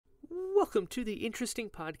Welcome to the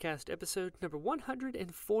Interesting Podcast, episode number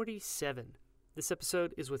 147. This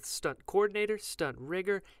episode is with stunt coordinator, stunt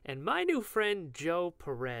rigger, and my new friend, Joe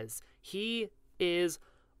Perez. He is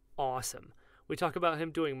awesome. We talk about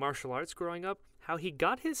him doing martial arts growing up, how he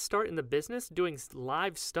got his start in the business doing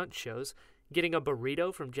live stunt shows, getting a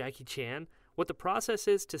burrito from Jackie Chan, what the process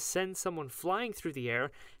is to send someone flying through the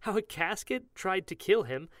air, how a casket tried to kill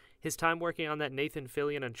him, his time working on that Nathan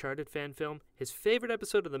Fillion Uncharted fan film, his favorite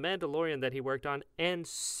episode of The Mandalorian that he worked on, and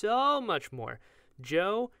so much more.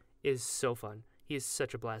 Joe is so fun. He is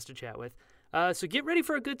such a blast to chat with. So get ready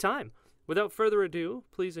for a good time. Without further ado,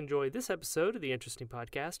 please enjoy this episode of the Interesting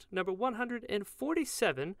Podcast, number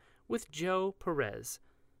 147, with Joe Perez.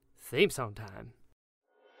 Theme song time.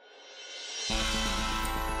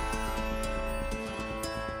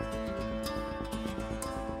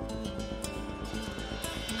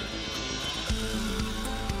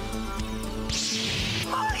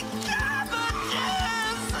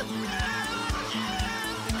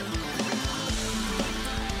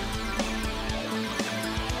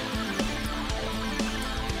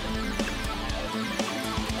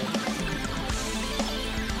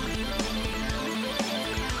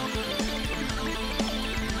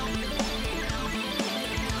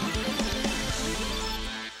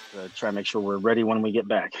 Try to make sure we're ready when we get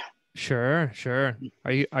back. Sure.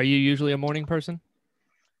 Are you usually a morning person?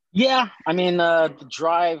 Yeah, I mean, the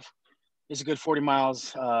drive is a good 40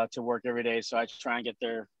 miles to work every day, so I try and get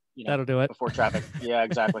there. That'll do it before traffic. Yeah,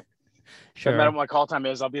 exactly. Sure. No matter what my call time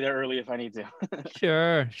is, I'll be there early if I need to.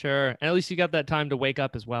 Sure. And at least you got that time to wake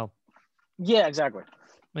up as well. Yeah, exactly.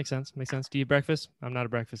 Makes sense. Do you eat breakfast? I'm not a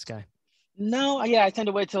breakfast guy. No, yeah, I tend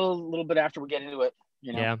to wait till a little bit after we get into it.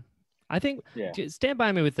 Yeah. I think, stand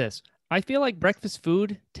by me with this. I feel like breakfast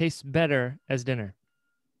food tastes better as dinner.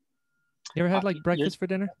 You ever had breakfast for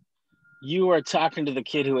dinner? You are talking to the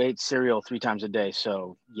kid who ate cereal 3 times a day.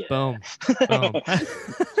 So yeah. Boom.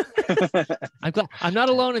 I'm glad I'm not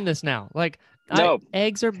alone in this now.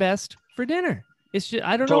 Eggs are best for dinner. It's just,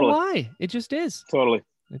 I don't know why. It just is. Totally.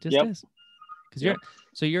 It just is. Because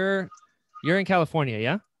you're in California,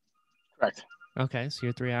 yeah? Correct. Okay, so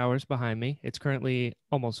you're 3 hours behind me. It's currently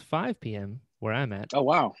almost 5 p.m. where I'm at. Oh,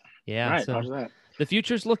 wow. Yeah. All right, so how's that? The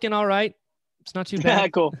future's looking all right. It's not too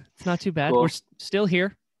bad. Cool. It's not too bad. Cool. We're still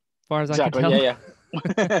here, as far as I can tell. Yeah.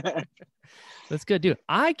 That's good, dude.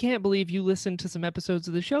 I can't believe you listened to some episodes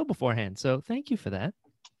of the show beforehand. So thank you for that.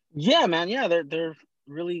 Yeah, man. Yeah, they're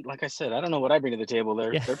really, like I said, I don't know what I bring to the table.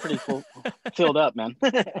 They're pretty filled up, man.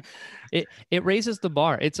 It raises the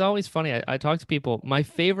bar. It's always funny. I talk to people. My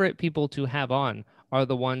favorite people to have on are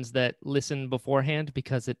the ones that listen beforehand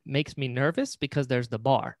because it makes me nervous because there's the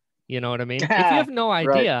bar. You know what I mean? If you have no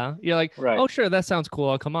idea, you're like, oh, sure, that sounds cool.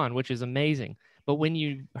 I'll come on, which is amazing. But when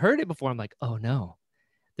you heard it before, I'm like, oh, no,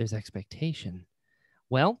 there's expectation.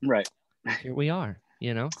 Well, here we are,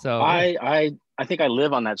 So I think I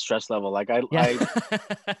live on that stress level. Like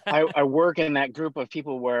I work in that group of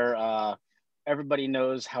people where everybody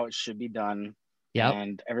knows how it should be done. Yeah.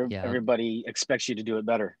 And everybody expects you to do it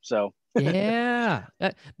better. So yeah,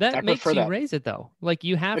 that makes you raise it though. Like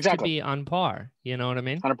you have to be on par. You know what I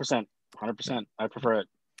mean? 100%. I prefer it.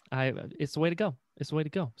 It's the way to go.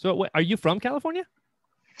 So are you from California?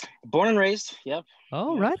 Born and raised. Yep.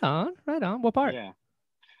 Oh, yeah. Right on. What part? Yeah.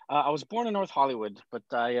 I was born in North Hollywood, but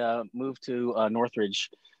I moved to Northridge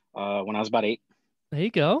when I was about 8. There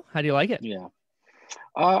you go. How do you like it? Yeah.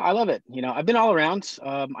 I love it. I've been all around.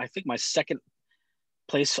 I think my second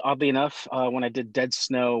place, oddly enough, when I did Dead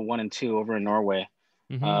Snow 1 and 2 over in Norway,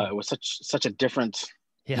 it was such a different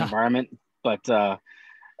environment, but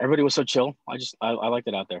everybody was so chill. I liked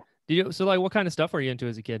it out there. So what kind of stuff were you into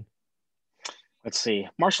as a kid? Let's see,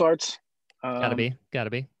 martial arts. Gotta be.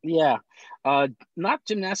 Yeah, not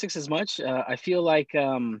gymnastics as much. I feel like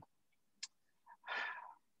I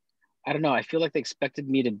don't know. I feel like they expected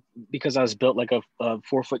me to, because I was built like a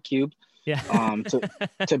 4-foot cube. Yeah.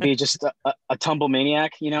 To be just a tumble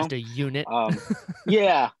maniac, Just a unit. And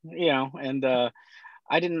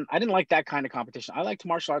I didn't like that kind of competition. I liked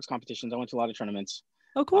martial arts competitions. I went to a lot of tournaments.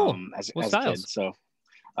 Oh, cool. As a kid. So,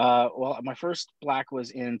 my first black was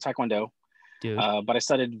in Taekwondo. Dude. But I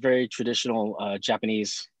studied very traditional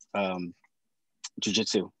Japanese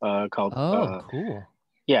jiu-jitsu called. Cool.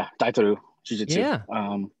 Yeah, Daitoru jiu-jitsu. Yeah.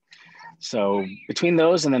 So between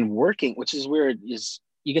those and then working, which is weird, is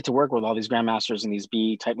you get to work with all these grandmasters in these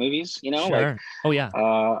B type movies, Sure.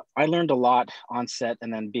 I learned a lot on set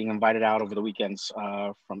and then being invited out over the weekends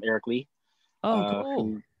from Eric Lee. Oh,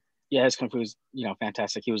 cool. His Kung Fu is,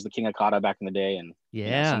 fantastic. He was the king of kata back in the day and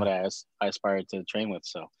somebody I aspired to train with.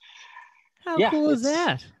 So how cool is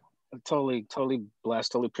that? totally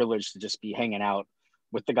blessed, totally privileged to just be hanging out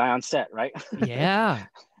with the guy on set, right? Yeah.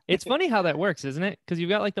 It's funny how that works, isn't it? Because you've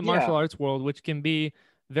got like the Yeah. martial arts world, which can be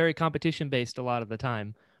very competition based a lot of the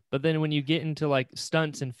time. But then when you get into like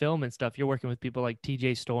stunts and film and stuff, you're working with people like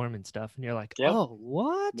TJ Storm and stuff, and you're like, Yep. oh,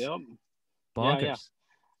 what? Yep. Yeah. Bonkers.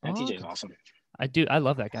 And TJ's Bonkers. awesome. I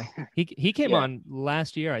love that guy. He came Yeah. on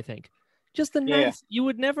last year, I think. Just the Yeah. nice, you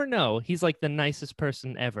would never know. He's like the nicest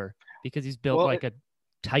person ever because he's built Well, like a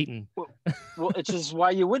titan. well, it's just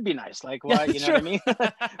why you would be nice. Like, Yeah, why, you that's know true.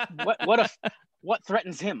 what I mean? What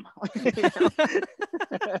threatens him?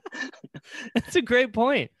 That's a great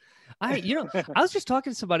point. I was just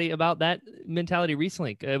talking to somebody about that mentality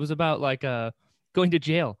recently. It was about like going to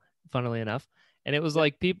jail, funnily enough. And it was Yep.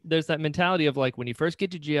 like there's that mentality of like when you first get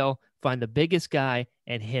to jail, find the biggest guy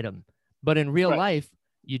and hit him. But in real Right. life,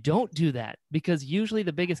 you don't do that because usually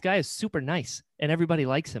the biggest guy is super nice and everybody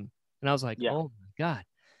likes him. And I was like, Yeah. oh my God.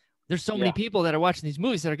 There's so many Yeah. people that are watching these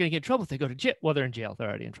movies that are going to get in trouble if they go to jail. Well, they're in jail. They're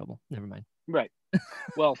already in trouble. Never mind. Right.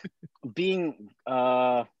 Well, being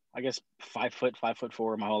I guess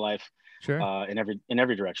 5'4" my whole life, Sure. in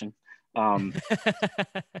every direction.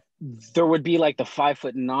 There would be like the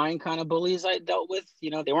 5'9" kind of bullies I dealt with.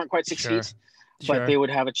 You know, they weren't quite 6 feet, but they would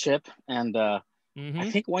have a chip. And I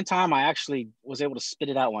think one time I actually was able to spit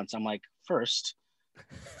it out once. I'm like, first,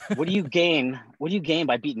 what do you gain? What do you gain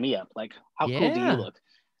by beating me up? Like, how cool do you look?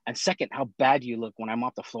 And second, how bad do you look when I'm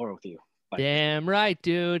off the floor with you? Like, damn right,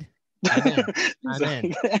 dude. I'm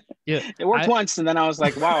in. Dude, it worked once, and then I was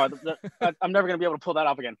like, wow, I'm never going to be able to pull that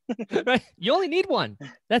off again. Right. You only need one.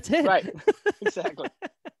 That's it. Right. Exactly.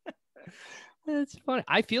 That's funny.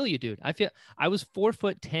 I feel you, dude. I was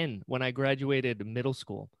 4'10" when I graduated middle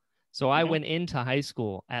school. So I went into high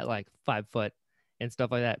school at like 5 foot and stuff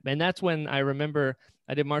like that. And that's when I remember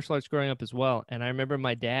I did martial arts growing up as well. And I remember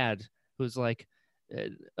my dad, who's like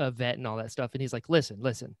a vet and all that stuff. And he's like,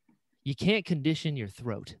 listen, you can't condition your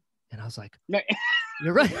throat. And I was like,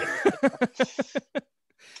 you're right.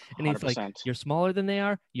 And he's 100%. like, you're smaller than they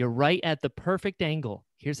are. You're right at the perfect angle.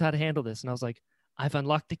 Here's how to handle this. And I was like, I've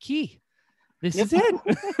unlocked the key. This is it.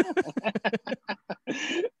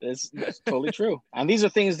 That's totally true. And these are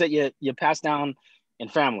things that you pass down in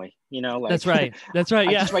family, you know, like That's right.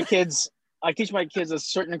 Yeah. I teach my kids a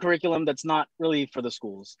certain curriculum that's not really for the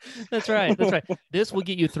schools. That's right. This will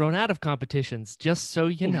get you thrown out of competitions, just so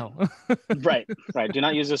you know. Right. Do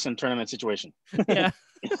not use this in tournament situation. Yeah.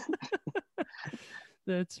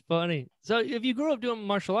 That's funny. So if you grew up doing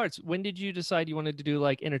martial arts, when did you decide you wanted to do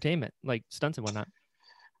like entertainment, like stunts and whatnot?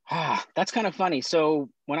 That's kind of funny. So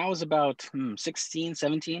when I was about 16,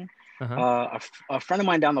 17, a friend of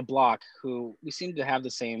mine down the block who we seemed to have the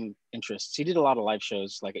same interests. He did a lot of live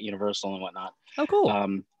shows like at Universal and whatnot. Oh,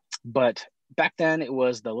 cool. But back then it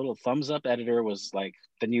was the little thumbs up editor was like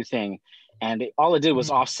the new thing. And all it did was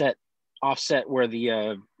offset where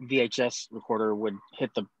the VHS recorder would hit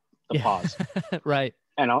the pause. Right.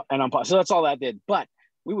 And on pause. So that's all that did. But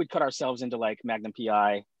we would cut ourselves into like Magnum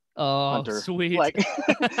PI. Oh, Hunter. Sweet. Like,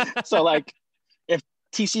 so like if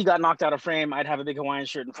TC got knocked out of frame, I'd have a big Hawaiian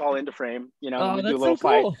shirt and fall into frame, you know, we'd do a little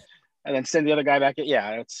fight and then send the other guy back.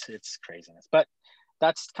 Yeah, it's craziness. But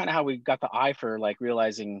that's kind of how we got the eye for like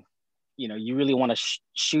realizing, you know, you really want to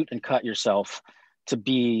shoot and cut yourself to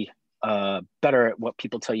be better at what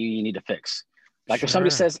people tell you need to fix. Like if somebody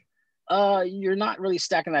says, you're not really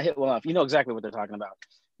stacking that hit well enough, you know exactly what they're talking about.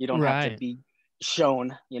 You don't have to be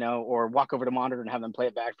shown, you know, or walk over to monitor and have them play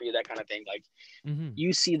it back for you, that kind of thing. Like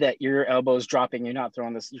you see that your elbow's dropping, you're not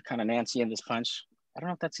throwing this, you're kind of Nancy in this punch. I don't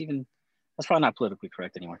know if that's probably not politically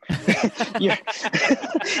correct anymore.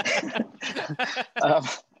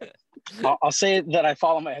 I'll say that I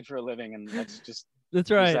follow my head for a living, and that's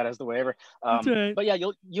right. Use that as the waiver. But yeah,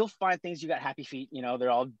 you'll find things. You got happy feet, you know, they're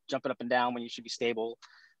all jumping up and down when you should be stable.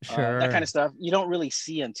 That kind of stuff you don't really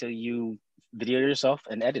see until you video yourself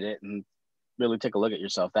and edit it and really take a look at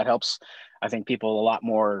yourself. That helps, I think, people a lot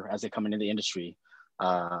more as they come into the industry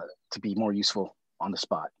to be more useful on the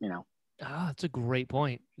spot, you know. Oh, that's a great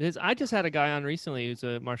point. I just had a guy on recently who's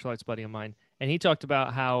a martial arts buddy of mine, and he talked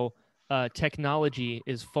about how technology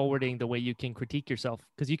is forwarding the way you can critique yourself,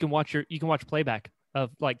 because you can watch playback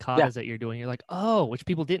of like katas that you're doing. You're like, oh, which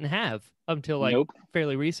people didn't have until like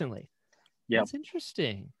fairly recently. Yeah, that's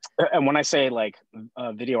interesting. And when I say like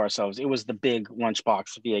video ourselves, it was the big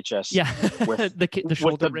lunchbox VHS. Yeah, with the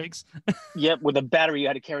shoulder rigs. Yep, with a battery you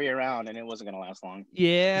had to carry around, and it wasn't going to last long.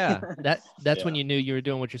 Yeah, that's when you knew you were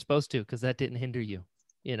doing what you're supposed to, because that didn't hinder you.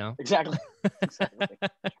 You know. Exactly.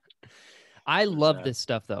 I love this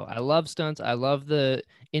stuff though. I love stunts. I love the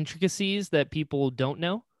intricacies that people don't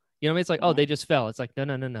know. You know what I mean? It's like, oh, they just fell. It's like,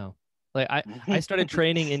 no. Like I started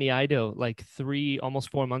training in Iaido like almost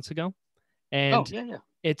 4 months ago. Oh, And yeah.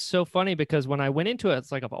 it's so funny because when I went into it,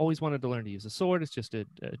 it's like I've always wanted to learn to use a sword. It's just a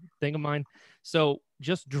thing of mine. So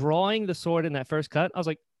just drawing the sword in that first cut, I was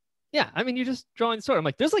like, yeah, I mean, you're just drawing the sword. I'm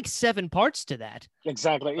like, there's like 7 parts to that.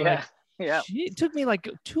 Exactly. I'm Yeah. like, Yeah. it took me like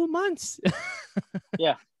 2 months.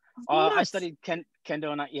 Yeah. I Nuts. studied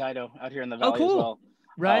Kendo and Iaido out here in the Oh, valley as cool. well.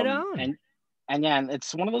 Right on. And yeah, and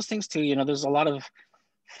it's one of those things too. There's a lot of,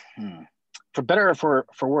 for better or for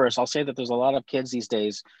worse, I'll say that there's a lot of kids these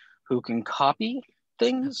days who can copy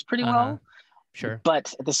things pretty Uh-huh. well, Sure.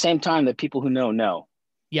 but at the same time, the people who know.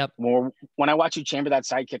 Yep. More when I watch you chamber that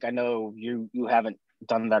side kick, I know you haven't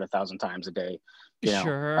done that 1,000 times a day.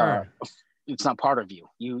 Sure. It's not part of you.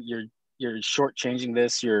 You're shortchanging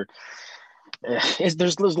this.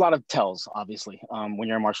 There's a lot of tells, obviously, when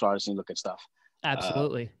you're a martial artist and you look at stuff.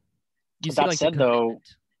 Absolutely. You see That like the said, though,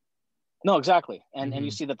 commitment. no, exactly, and Mm-hmm.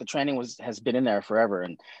 you see that the training has been in there forever,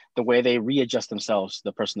 and the way they readjust themselves to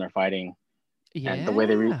the person they're fighting, and the way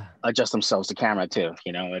they Yeah. adjust themselves to camera too.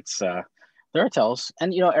 It's there are tells,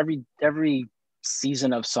 and every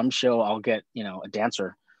season of some show, I'll get a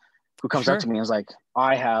dancer who comes up Sure. to me and is like,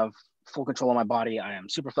 I have full control of my body. I am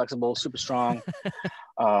super flexible, super strong.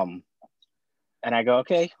 And I go,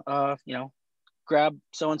 okay, grab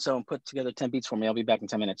so and so and put together 10 beats for me. I'll be back in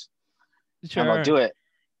 10 minutes. And they'll Sure. do it.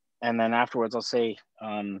 And then afterwards, I'll say,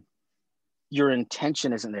 your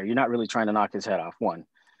intention isn't there. You're not really trying to knock his head off, one.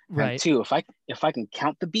 And Right. two, if I can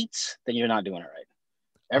count the beats, then you're not doing it right.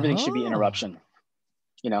 Everything should be Oh, interruption.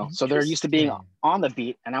 So they're used to being interesting. on the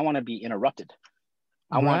beat, and I want to be interrupted.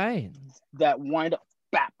 I want Right. that wind up,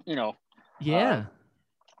 bap, Yeah.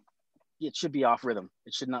 it should be off rhythm.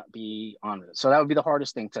 It should not be on rhythm. So that would be the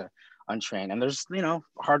hardest thing to untrain. And there's,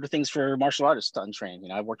 harder things for martial artists to untrain.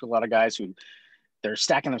 I've worked with a lot of guys who they're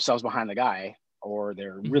stacking themselves behind the guy, or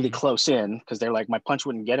they're really Mm-hmm. close in because they're like, my punch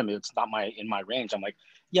wouldn't get him. It's not in my range. I'm like,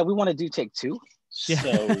 yeah, we want to do take 2. Yeah.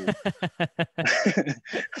 So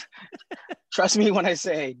trust me when I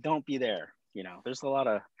say don't be there. There's a lot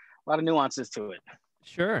of nuances to it.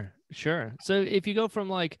 Sure. Sure. So if you go from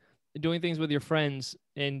like doing things with your friends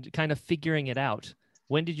and kind of figuring it out,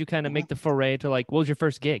 when did you kind of make the foray to like, what was your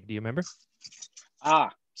first gig? Do you remember?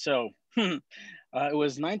 So it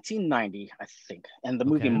was 1990, I think, and the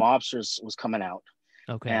movie Okay. Mobsters was coming out.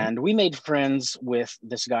 Okay. And we made friends with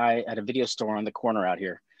this guy at a video store on the corner out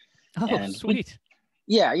here. Oh, And sweet.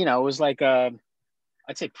 it was like, I'd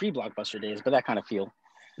say pre-Blockbuster days, but that kind of feel.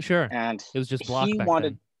 Sure. And It was just block back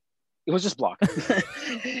then. it was just Block.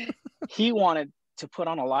 He wanted to put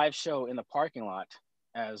on a live show in the parking lot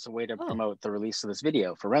as a way to Oh, promote the release of this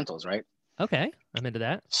video for rentals, right? okay. I'm into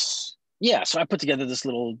that. Yeah, so I put together this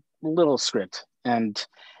little script, and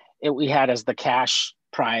we had as the cash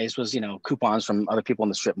prize was coupons from other people in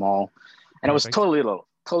the strip mall, and it was Perfect.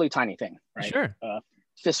 totally tiny thing, right? Sure.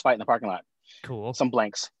 Fist fight in the parking lot, Cool. some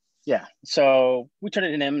blanks. Yeah, so we turned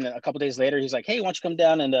it to him, and a couple days later, he's like, "Hey, why don't you come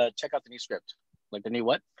down and check out the new script?" Like, the new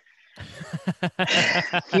what?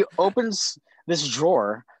 He opens this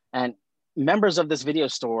drawer, and members of this video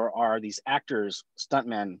store are these actors,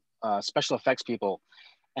 stuntmen, special effects people.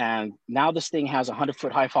 And now this thing has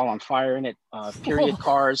 100-foot high fall on fire in it, period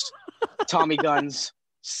cars, Tommy guns,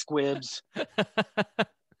 squibs.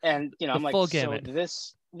 And, The I'm like, full so gamut.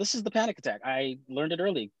 this is the panic attack. I learned it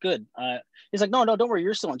early. Good. He's like, no, don't worry.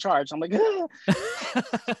 You're still in charge. I'm like,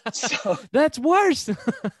 so That's worse.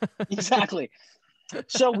 exactly.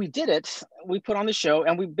 So we did it. We put on the show,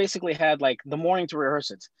 and we basically had like the morning to rehearse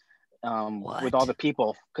it, with all What? the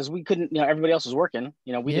people, because we couldn't, everybody else was working.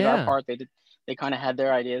 We did our Yeah. part. They kind of had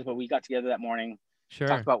their ideas, but we got together that morning, talked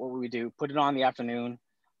Sure. about what we would do, put it on in the afternoon.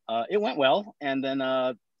 It went well. And then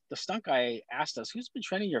the stunt guy asked us, who's been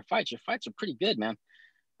training your fights? Your fights are pretty good, man.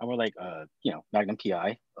 And we're like, Magnum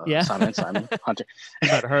PI, Yeah. Simon Hunter. You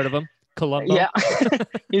might have heard of him. Columbo. Yeah.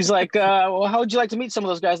 He's like, well, how would you like to meet some of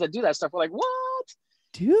those guys that do that stuff? We're like, what?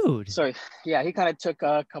 Dude. So yeah, he kind of took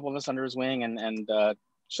a couple of us under his wing and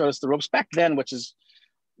showed us the ropes back then, which is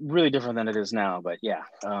really different than it is now. But yeah,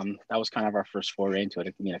 that was kind of our first foray into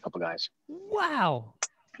it. Me and a couple guys. Wow.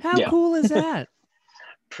 How Yeah, cool is that?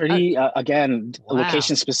 pretty again, Wow.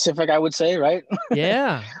 location specific, I would say, right?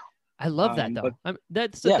 Yeah. I love that But though.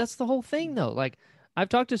 That's yeah, that's the whole thing though. Like I've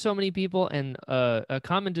talked to so many people and a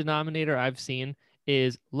common denominator I've seen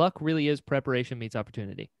is luck really is preparation meets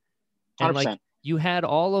opportunity. And like 100%. you had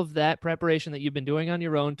all of that preparation that you've been doing on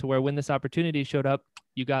your own to where when this opportunity showed up,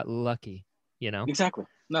 you got lucky, you know? Exactly.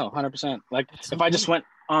 No, 100%. Like That's if so I just cool. went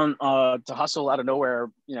on to hustle out of nowhere,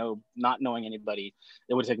 not knowing anybody,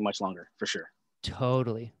 it would take much longer for sure.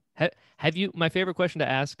 Totally. Have you, my favorite question to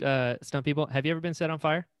ask stunt people, have you ever been set on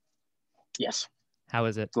fire? Yes, How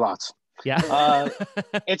is it? lots. Yeah.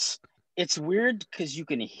 It's weird because you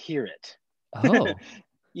can hear it. Oh.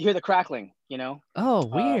 You hear the crackling, you know. Oh,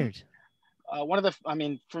 weird. I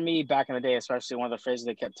mean, for me back in the day, especially one of the phrases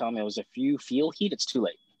they kept telling me was, "If you feel heat, it's too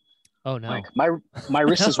late." Oh no. Like my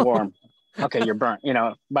wrist is No. warm. Okay, you're burnt. You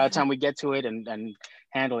know, by the time we get to it and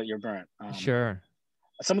handle it, you're burnt. Sure.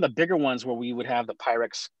 Some of the bigger ones where we would have the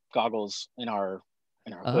Pyrex goggles in our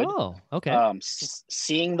hood. Oh, okay.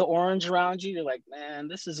 Seeing the orange around you, you're like, man,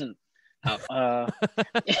 this isn't.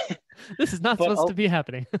 This is not But supposed to be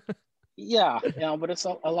happening. yeah, you know, but it's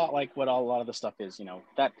a lot like what a lot of the stuff is. You know,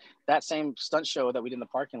 that same stunt show that we did in the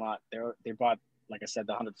parking lot, they brought, like I said,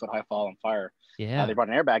 the 100-foot high fall on fire. Yeah. They brought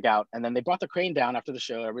an airbag out, and then they brought the crane down after the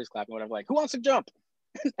show. Everybody's clapping, whatever. Like, who wants to jump?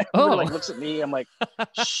 Everybody like looks at me. I'm like,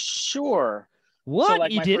 sure. What? So,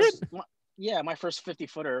 like, you did it? My first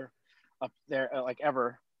 50-footer up there, like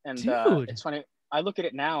ever. And it's funny. I look at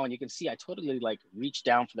it now, and you can see I totally like reach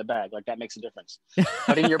down for the bag. Like that makes a difference.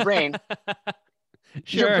 But in your brain,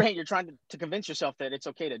 sure. you're trying to convince yourself that it's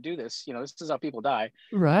okay to do this. You know, this is how people die.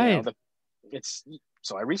 Right. You know,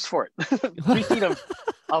 so I reached for it. 3 feet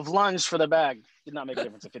of lunge for the bag did not make a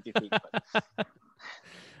difference at 50 feet. But.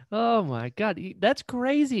 Oh my God, that's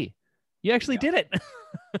crazy! You actually did it.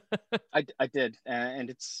 I did, and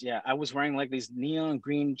it's I was wearing like these neon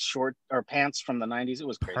green short or pants from the 90s. It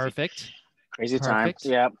was crazy. Perfect. Crazy time.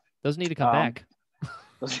 Yeah. Those need to come back.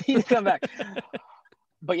 Those need to come back.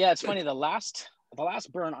 But yeah, it's funny. The last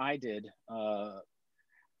burn I did,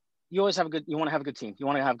 you always want to have a good team. You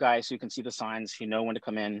want to have guys who can see the signs, who know when to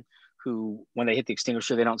come in, who, when they hit the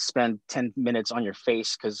extinguisher, they don't spend 10 minutes on your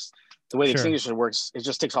face, because the way the extinguisher works, it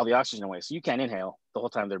just takes all the oxygen away. So you can't inhale the whole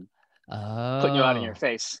time they're putting you out in your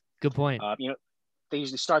face. Good point. You know, they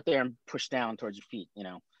usually start there and push down towards your feet, you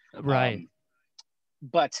know. Right.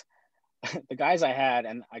 But the guys I had,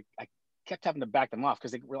 and I kept having to back them off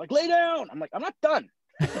because they were like, lay down. I'm like, I'm not done.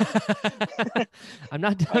 I'm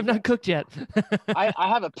not cooked yet. I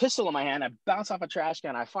have a pistol in my hand. I bounce off a trash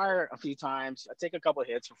can. I fire a few times. I take a couple of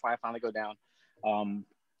hits before I finally go down.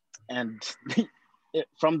 And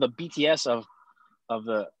from the BTS of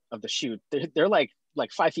the shoot, they're like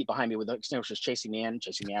 5 feet behind me with the extinguishers, chasing me in,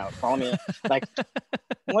 chasing me out, following me. Like,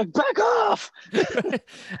 I'm like, back off.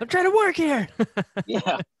 I'm trying to work here.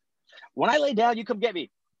 Yeah. When I lay down, you come get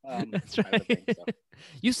me. That's right.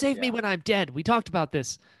 You save me when I'm dead. We talked about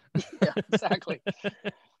this. Yeah, exactly.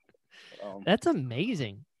 That's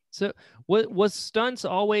amazing. So was stunts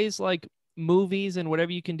always like movies and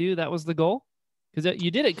whatever you can do? That was the goal? Because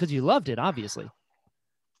you did it because you loved it, obviously.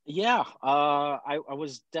 Yeah. I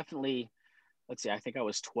was definitely, let's see, I think I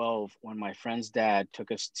was 12 when my friend's dad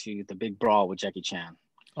took us to the Big Brawl with Jackie Chan.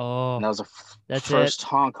 Oh, and that was the first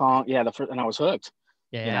Hong Kong. Yeah, and I was hooked.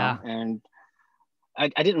 Yeah. You know? And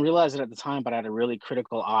I didn't realize it at the time, but I had a really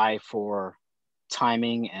critical eye for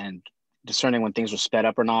timing and discerning when things were sped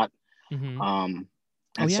up or not.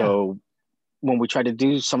 Mm-hmm. So when we tried to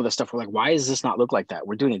do some of the stuff, we're like, why does this not look like that?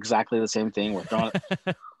 We're doing exactly the same thing. We're throwing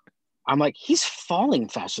it. I'm like, he's falling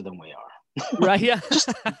faster than we are. Right. Yeah.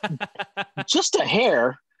 just a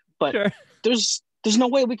hair, but there's no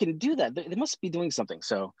way we can do that. They must be doing something.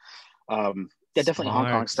 So definitely Hong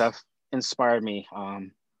Kong stuff inspired me.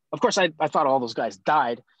 Of course, I thought all those guys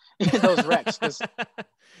died in those wrecks.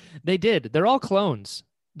 They did. They're all clones.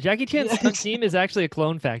 Jackie Chan's stunt team is actually a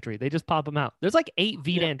clone factory. They just pop them out. There's like 8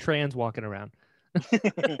 Vidan Trans walking around.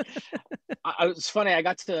 It's funny. I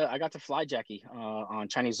got to fly Jackie on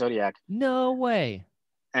Chinese Zodiac. No way.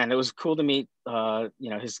 And it was cool to meet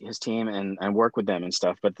his team and work with them and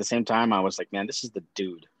stuff. But at the same time, I was like, man, this is the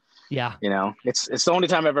dude. Yeah. You know, it's the only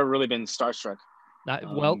time I've ever really been starstruck.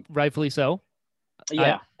 Well, rightfully so.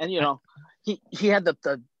 Yeah, and you know, he had the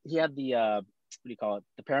what do you call it?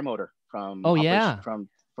 The paramotor from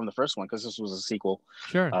from the first one, because this was a sequel.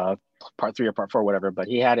 Sure. Part 3 or part 4, whatever. But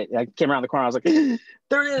he had it. I came around the corner. I was like,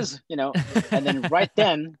 there it is. You know. And then right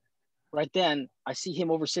then, I see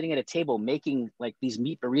him over sitting at a table making like these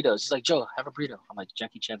meat burritos. He's like, Joe, have a burrito. I'm like,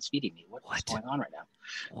 Jackie Chan's feeding me. What's going on right now?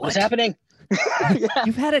 What's happening?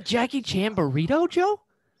 You've had a Jackie Chan burrito, Joe?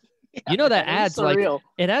 Yeah, you know that adds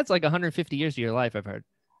it adds like 150 years to your life, I've heard.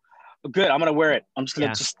 Good. I'm gonna wear it. I'm just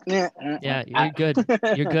gonna you're good.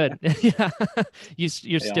 You're good. Yeah. You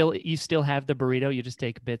still have the burrito. You just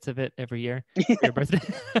take bits of it every year for your birthday.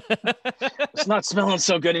 It's not smelling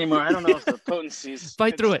so good anymore. I don't know if the potency's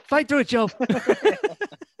Fight through it, Joe.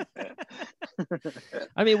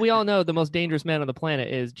 I mean, we all know the most dangerous man on the planet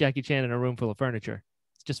is Jackie Chan in a room full of furniture.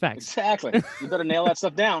 It's just facts. Exactly. You better nail that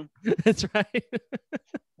stuff down. That's right.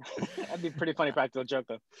 That'd be a pretty funny practical joke,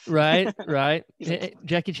 though. Right, right. He's like,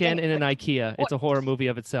 Jackie Chan in an IKEA. what? It's a horror movie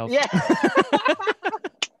of itself. Yeah.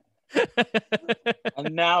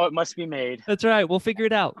 And now it must be made. That's right. We'll figure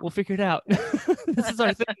it out. This is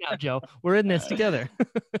our thing now, Joe. We're in this together.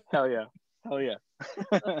 Hell yeah. Oh,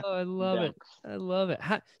 I love it. I love it.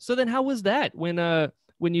 So then how was that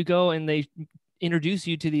when you go and they introduce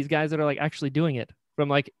you to these guys that are like actually doing it, from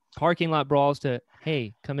like parking lot brawls to,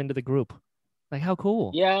 hey, come into the group? Like, how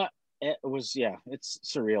cool. Yeah, it was. Yeah, it's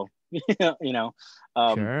surreal.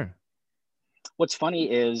 Sure. What's funny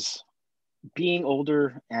is being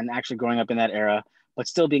older and actually growing up in that era, but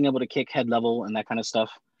still being able to kick head level and that kind of stuff.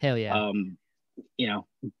 Hell yeah.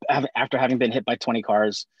 After having been hit by 20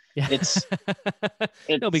 cars, Yeah. it's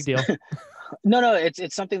no big deal. No,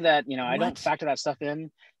 it's something that, I don't factor that stuff in,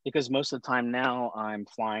 because most of the time now I'm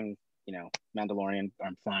flying, Mandalorian,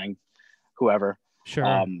 I'm flying whoever.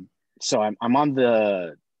 Sure. So I'm on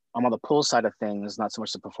the pull side of things, not so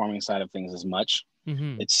much the performing side of things as much.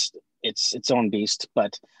 Mm-hmm. It's its own beast,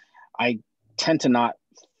 but I tend to not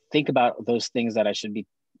think about those things that I should be,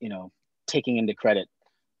 taking into credit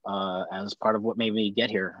as part of what made me get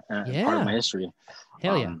here, part of my history.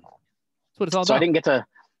 Hell yeah. That's what it's all about. So I didn't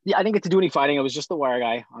get to do any fighting. I was just the wire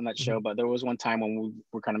guy on that show. But there was one time when we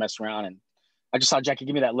were kind of messing around, and I just saw Jackie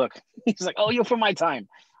give me that look. He's like, "Oh, you're from my time."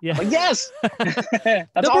 Yeah. I'm like, yes. That's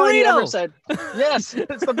the all burrito! he ever said. Yes,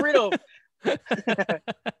 it's the burrito.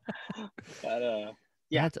 But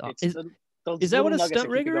yeah, is that what a stunt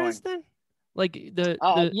rigger is then? Like the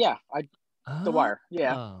wire.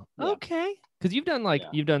 Yeah. Okay. Because you've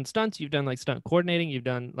done stunts, you've done like stunt coordinating, you've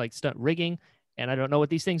done like stunt rigging, and I don't know what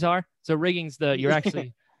these things are. So rigging's you're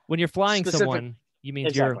actually when you're flying someone, you mean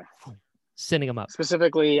you're sending them up.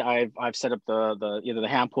 Specifically, I've set up the either the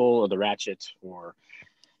hand pull or the ratchet, or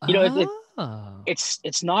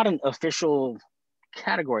it's not an official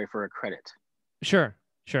category for a credit. Sure.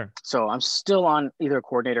 So I'm still on either a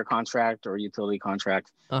coordinator contract or a utility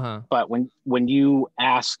contract. Uh-huh. But when you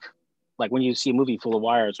ask, like when you see a movie full of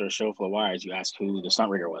wires or a show full of wires, you ask who the stunt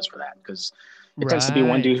rigger was for that, because it tends to be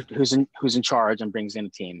one dude who's in charge and brings in a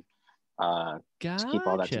team to keep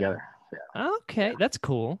all that together. Yeah. Okay, that's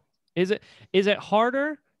cool. Is it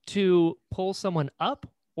harder to pull someone up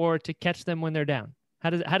or to catch them when they're down?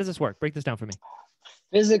 How does this work? Break this down for me.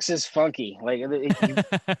 Physics is funky. Like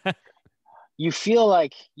you feel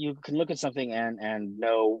like you can look at something and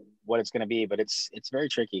know what it's going to be, but it's very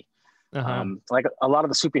tricky. Uh-huh. Like a lot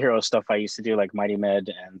of the superhero stuff I used to do, like Mighty Med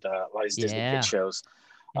and a lot of these Disney kid shows,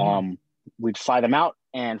 we'd fly them out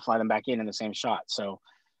and fly them back in the same shot. So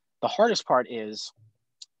the hardest part is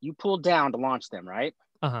you pull down to launch them, right?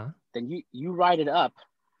 Uh-huh. Then you ride it up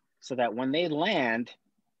so that when they land,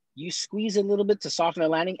 you squeeze a little bit to soften the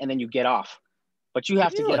landing, and then you get off. But you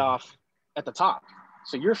have to get off at the top.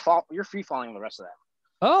 So you're free falling the rest of that.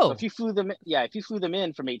 Oh. So if you flew them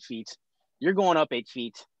in from 8 feet, you're going up 8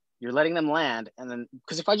 feet. You're letting them land, and then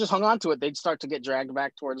because if I just hung on to it, they'd start to get dragged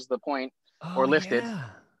back towards the point or lifted. Yeah.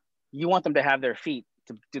 You want them to have their feet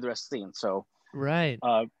to do the rest of the scene. So right.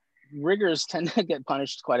 Riggers tend to get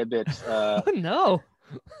punished quite a bit. No.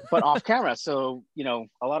 But off camera, so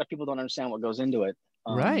a lot of people don't understand what goes into it.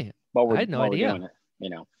 Right. I had no idea. Doing it,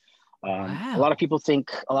 wow. A lot of people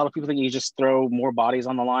think you just throw more bodies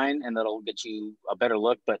on the line and that'll get you a better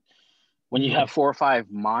look. But when you have 4 or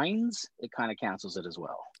 5 mines, it kind of cancels it as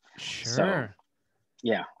well. Sure. So,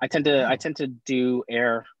 yeah, I tend to do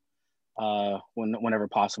air whenever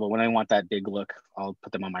possible. When I want that big look, I'll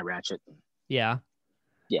put them on my ratchet. Yeah.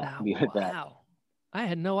 Yeah. Wow. I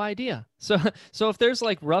had no idea. So if there's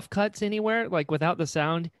like rough cuts anywhere, like without the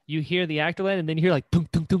sound, you hear the actor land, and then you hear like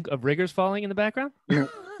tunk tunk tunk of riggers falling in the background.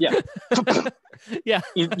 Yeah. Yeah.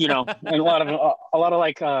 And a lot of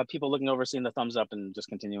like people looking over, seeing the thumbs up, and just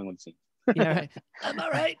continuing with the scene. Yeah. Right. I'm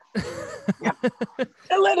all right. Yeah.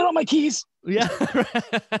 I landed on my keys. Yeah.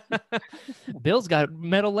 Bill's got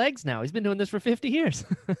metal legs now. He's been doing this for 50 years.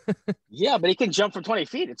 Yeah, but he can jump from 20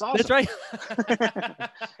 feet. It's awesome. That's right.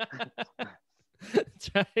 That's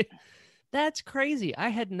right. That's crazy. I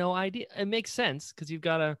had no idea. It makes sense because you've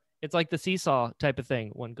got it's like the seesaw type of thing.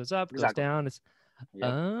 One goes up, goes down. It's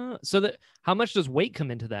so how much does weight come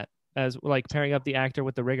into that, as like pairing up the actor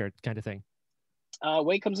with the rigger kind of thing?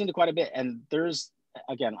 Weight comes into quite a bit, and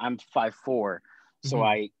I'm 5'4", so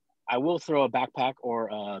I will throw a backpack or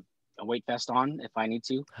a weight vest on if I need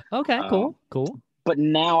to. Okay, cool. But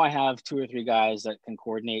now I have 2 or 3 guys that can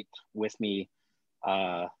coordinate with me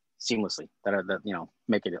seamlessly, that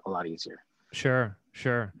make it a lot easier. Sure.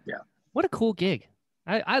 Yeah. What a cool gig.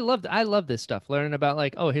 I love this stuff. Learning about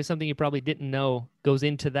like, oh, here's something you probably didn't know goes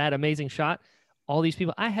into that amazing shot. all these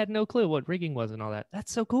people. I had no clue what rigging was and all that.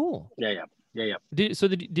 That's so cool. Yeah.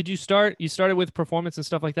 Did you start? You started with performance and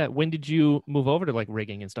stuff like that. When did you move over to like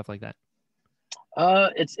rigging and stuff like that?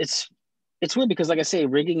 It's weird because, like I say,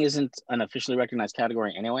 rigging isn't an officially recognized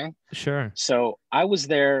category anyway. Sure. So I was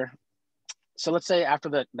there. So let's say after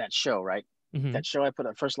that show, right? Mm-hmm. That show I put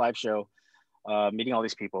a first live show, meeting all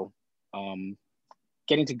these people,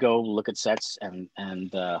 getting to go look at sets and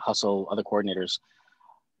hustle other coordinators.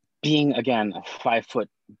 Being again a 5 foot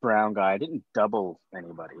brown guy, I didn't double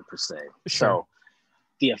anybody per se. Sure. So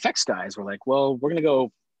the effects guys were like, "Well, we're gonna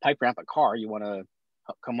go pipe ramp a car. You want to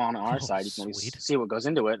come on our side? You can at least see what goes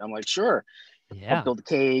into it." I'm like, "Sure." Yeah. Help build the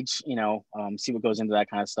cage, see what goes into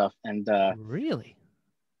that kind of stuff. And really,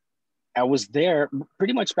 I was there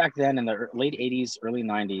pretty much back then in the late 80s, early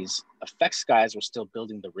 90s. Effects guys were still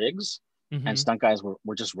building the rigs, and stunt guys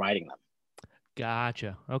were just riding them.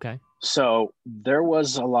 Gotcha. Okay. So there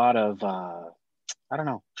was a lot of I don't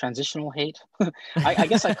know, transitional hate. I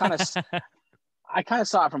guess I kind of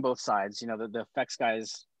saw it from both sides. The effects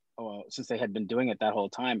guys, since they had been doing it that whole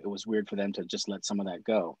time, it was weird for them to just let some of that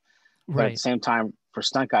go. Right. But at the same time, for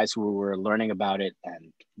stunt guys who were learning about it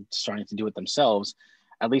and starting to do it themselves,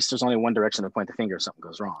 at least there's only one direction to point the finger if something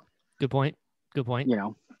goes wrong. Good point. So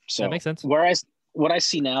that makes sense. Whereas what I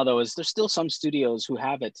see now, though, is there's still some studios who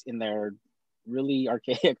have it in their really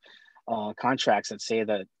archaic contracts that say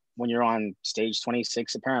that when you're on stage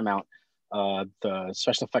 26 at Paramount, the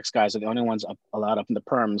special effects guys are the only ones allowed up in the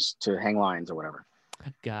perms to hang lines or whatever.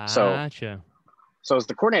 Gotcha. So as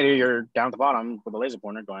the coordinator, you're down at the bottom with a laser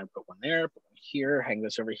pointer going, put one there, put one here, hang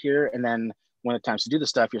this over here. And then when it times to do the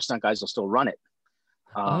stuff, your stunt guys will still run it.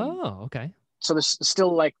 Okay. So there's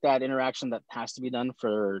still like that interaction that has to be done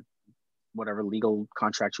for whatever legal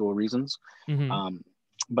contractual reasons. Mm-hmm.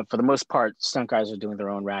 But for the most part, stunt guys are doing their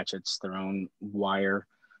own ratchets, their own wire,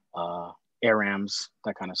 air rams,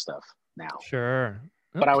 that kind of stuff now. Sure.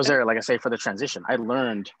 Okay. But I was there, like I say, for the transition. I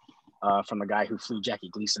learned from the guy who flew Jackie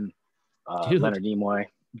Gleason, Leonard Nimoy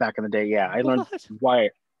back in the day. Yeah, I learned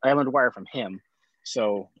wire. I learned wire from him.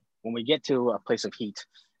 So when we get to a place of heat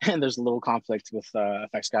and there's a little conflict with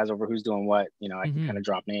effects guys over who's doing what, I can kind of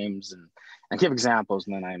drop names and give examples,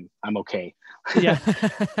 and then I'm okay. Yeah.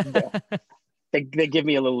 they give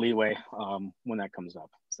me a little leeway when that comes up.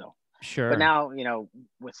 So sure. But now,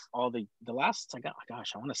 with all the last, I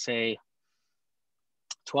want to say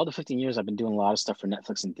 12 to 15 years, I've been doing a lot of stuff for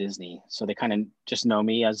Netflix and Disney. So they kind of just know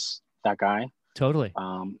me as that guy. Totally.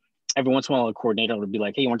 Every once in a while, a coordinator would be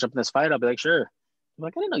like, "Hey, you want to jump in this fight?" I'll be like, "Sure." I'm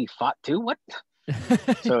like, "I didn't know you fought too. What?"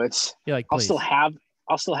 So it's like, I'll still have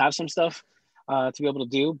some stuff to be able to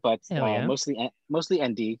do, but mostly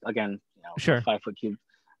ND again. Sure. A 5 foot cube,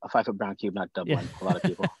 a 5 foot brown cube, not doubling a lot of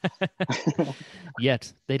people.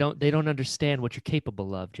 Yet they don't understand what you're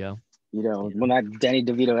capable of, Joe. When that Danny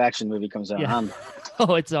DeVito action movie comes out,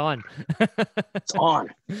 oh, it's on. It's on.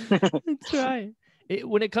 That's right.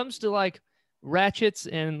 When it comes to like ratchets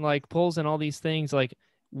and like pulls and all these things, like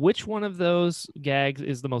which one of those gags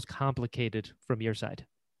is the most complicated from your side?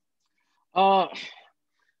 The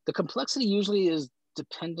complexity usually is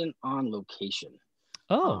dependent on location.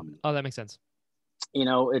 That makes sense.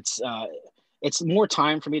 It's more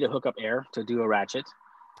time for me to hook up air to do a ratchet.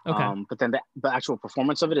 Okay. But then the actual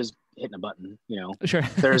performance of it is hitting a button. Sure.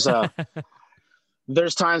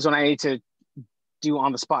 There's times when I need to do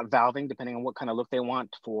on the spot valving, depending on what kind of look they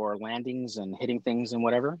want for landings and hitting things and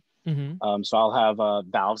whatever. Mm-hmm. So I'll have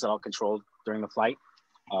valves that I'll control during the flight.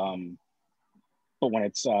 But when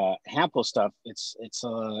it's hand pull stuff, it's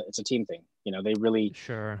a team thing. They really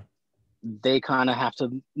they kind of have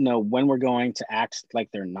to know when we're going to act like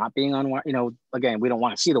they're not being on wire. Again, we don't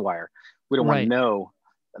want to see the wire. We don't want to know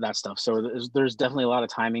that stuff. So there's definitely a lot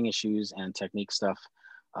of timing issues and technique stuff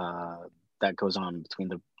that goes on between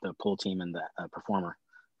the pull team and the performer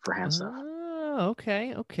for hand stuff.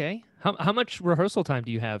 Okay. How much rehearsal time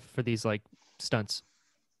do you have for these like stunts?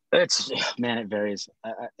 It varies.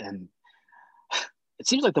 And it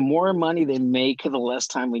seems like the more money they make, the less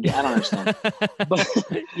time we get. I don't understand. But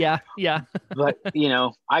yeah. But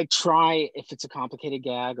I try, if it's a complicated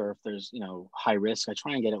gag or if there's high risk, I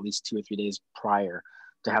try and get at least 2 or 3 days prior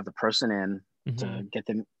to have the person in to get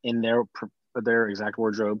them in their exact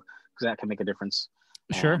wardrobe, because that can make a difference.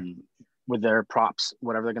 Sure. With their props,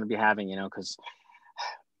 whatever they're going to be having, because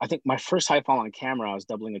I think my first high fall on camera, I was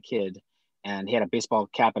doubling a kid and he had a baseball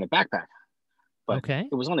cap and a backpack. But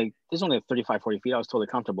it was only 35, 40 feet. I was totally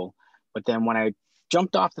comfortable. But then when I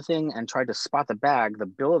jumped off the thing and tried to spot the bag, the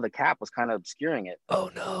bill of the cap was kind of obscuring it. Oh,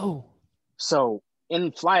 no. So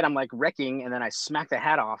in flight, I'm like wrecking, and then I smacked the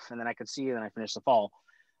hat off, and then I could see, and then I finished the fall.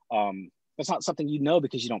 That's not something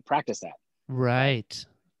because you don't practice that. Right.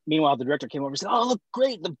 Meanwhile, the director came over and said, "Oh, look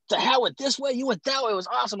great! The hat went this way, you went that way. It was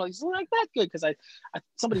awesome." I was like that good because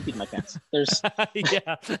somebody peed my pants.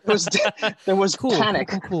 Yeah. There was there was Cool, panic.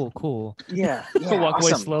 cool. Yeah, Walk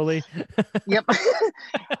away awesome. slowly. Yep.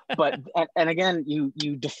 But and again, you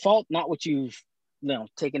default not what you've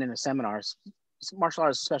taken in the seminars, martial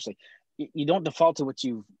arts especially. You don't default to what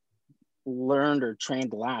you've learned or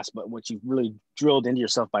trained last, but what you've really drilled into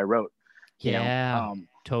yourself by rote. Yeah,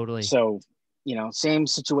 totally. So same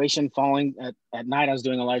situation. Following at night, I was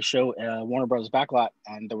doing a live show at Warner Brothers backlot,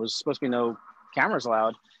 and there was supposed to be no cameras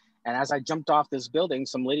allowed. And as I jumped off this building,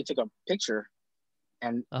 some lady took a picture,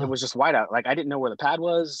 and it was just whiteout. Like I didn't know where the pad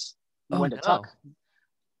was, when to tuck.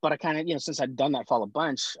 But I kind of, since I'd done that fall a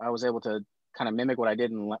bunch, I was able to kind of mimic what I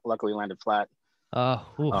did, and luckily landed flat.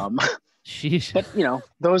 Sheesh. But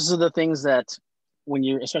those are the things that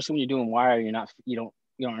especially when you're doing wire, you don't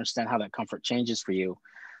understand how that comfort changes for you.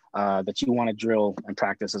 That you want to drill and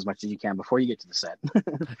practice as much as you can before you get to the set.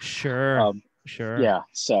 Sure. Yeah.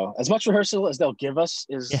 So as much rehearsal as they'll give us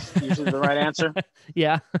is usually the right answer.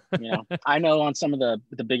 Yeah. I know on some of the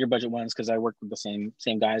bigger budget ones, because I work with the same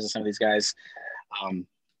guys as some of these guys,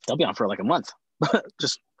 they'll be on for like a month.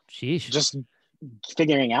 just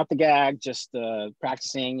figuring out the gag, just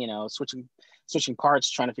practicing, switching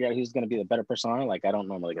parts, trying to figure out who's going to be the better person on it. Like I don't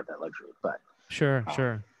normally get that luxury, but sure.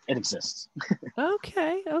 It exists.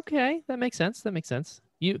 Okay. That makes sense.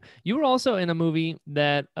 You were also in a movie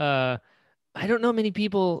that I don't know many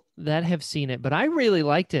people that have seen it, but I really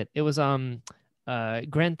liked it. It was Grand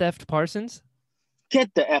Theft Parsons.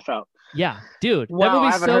 Get the F out. Yeah, dude. Wow, that movie's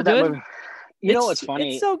I haven't so heard good. That movie. You know what's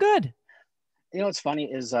funny? It's so good. You know what's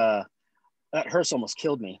funny is that hearse almost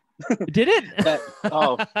killed me. Did it?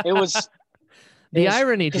 It was the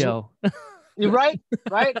irony, Joe. You're right.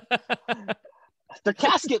 The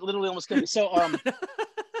casket literally almost killed me. So a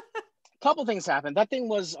couple things happened. That thing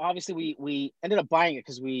was obviously we ended up buying it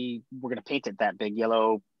because we were going to paint it that big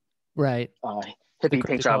yellow, right? Hippie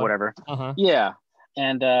paint job, whatever. Yeah,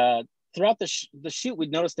 and throughout the shoot, we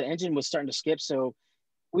noticed the engine was starting to skip, so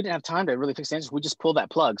we didn't have time to really fix the engine. We just pulled that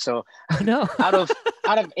plug. So out of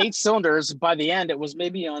 8 cylinders, by the end, it was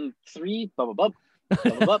maybe on 3.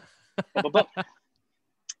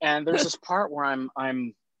 And there's this part where I'm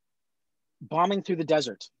bombing through the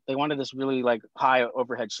desert. They wanted this really like high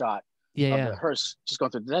overhead shot of the hearse just going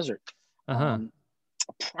through the desert.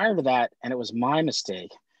 Prior to that, and it was my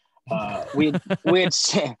mistake. We had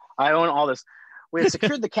I own all this. We had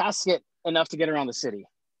secured the casket enough to get around the city.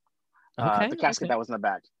 The casket that was in the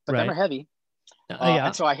back, but they were heavy.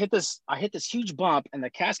 And so I hit this huge bump, and the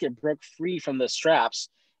casket broke free from the straps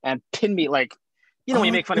and pinned me like, when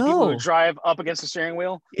you make fun of people who drive up against the steering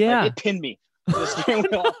wheel. Yeah, like, it pinned me to the steering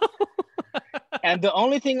wheel. And the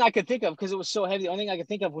only thing I could think of, because it was so heavy, the only thing I could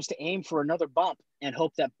think of was to aim for another bump and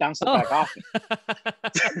hope that bounced it back off me.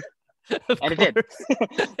 And it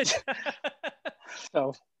did.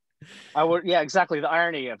 So I would, exactly. The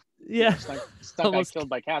irony of stunt guy killed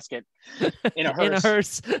by casket in a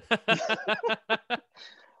hearse. There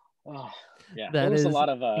was a lot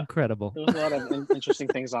of incredible. There was a lot of interesting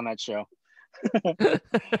things on that show.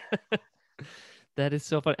 That is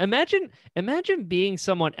so fun. Imagine being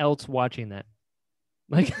someone else watching that.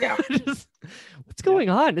 Like, what's going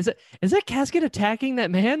on? Is that casket attacking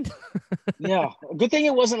that man? Yeah, good thing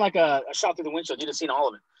it wasn't like a shot through the windshield. You'd have seen all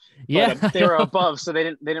of it. Yeah, but, they were above, so they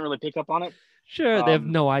didn't really pick up on it. Sure, they have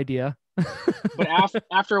no idea. But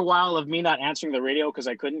after a while of me not answering the radio because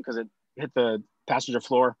I couldn't, because it hit the passenger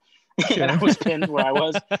floor, and I was pinned where I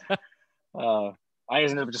was. I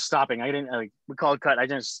ended up just stopping. I didn't we called cut. I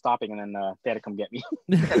just stopping, and then they had to come get me.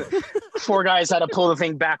 4 guys had to pull the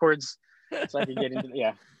thing backwards so I could get into.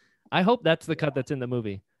 Yeah. I hope that's the cut that's in the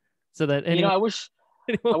movie, so that I wish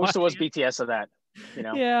there was BTS of that.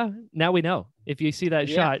 Yeah. Now we know. If you see that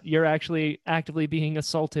shot, you're actually actively being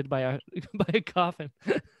assaulted by a coffin.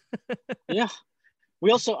 Yeah.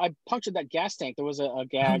 I punctured that gas tank. There was a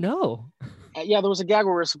gag. Oh, no. There was a gag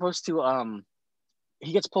where we're supposed to.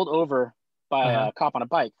 He gets pulled over by a cop on a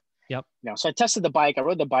bike. Yep. So I tested the bike. I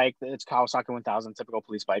rode the bike. It's Kawasaki 1000, typical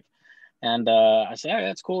police bike. And I said, "Hey,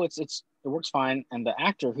 that's cool. It works fine." And the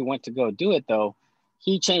actor who went to go do it, though,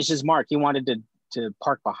 he changed his mark. He wanted to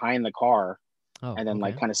park behind the car and then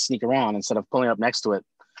like kind of sneak around instead of pulling up next to it.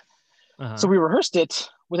 So we rehearsed it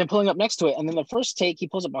with him pulling up next to it. And then the first take, he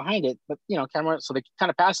pulls up behind it, but camera. So they kind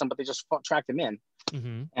of passed him, but they just tracked him in.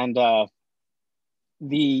 Mm-hmm. And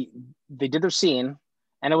they did their scene.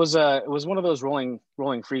 And it was one of those rolling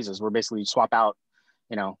freezes where basically you swap out,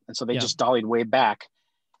 and so they just dollied way back,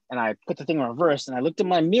 and I put the thing in reverse, and I looked in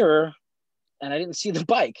my mirror, and I didn't see the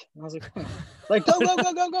bike. And I was like,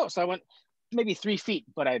 go. So I went maybe 3 feet,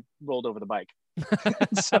 but I rolled over the bike.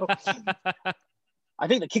 So I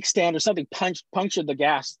think the kickstand or something punctured the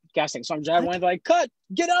gas thing. So I'm driving away, like, cut,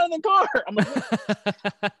 get out of the car. I'm like,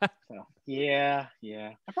 so, yeah.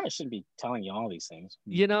 I probably shouldn't be telling you all these things.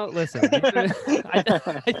 Listen, I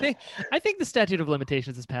think the statute of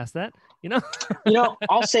limitations is past that.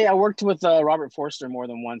 I'll say I worked with Robert Forster more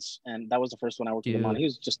than once, and that was the first one I worked with him on. He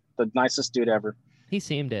was just the nicest dude ever. He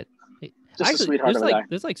seemed it. Just a sweetheart of a guy.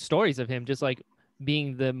 There's like stories of him just like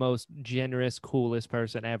being the most generous, coolest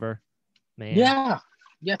person ever. Man.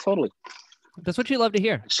 Yeah, totally. That's what you love to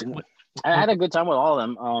hear. I had a good time with all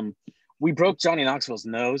of them. We broke Johnny Knoxville's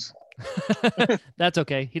nose. That's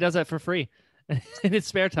okay. He does that for free in his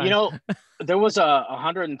spare time. There was a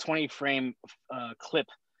 120 frame clip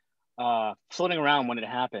floating around when it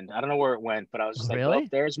happened. I don't know where it went, but I was just really?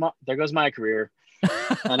 like, oh, there goes my career.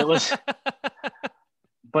 And it was,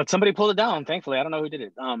 but somebody pulled it down. Thankfully, I don't know who did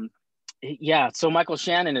it. So Michael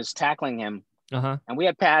Shannon is tackling him. And we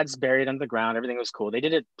had pads buried under the ground. Everything was cool. They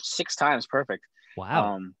did it 6 times. Perfect.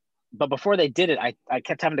 Wow. But before they did it, I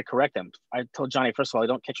kept having to correct them. I told Johnny, first of all,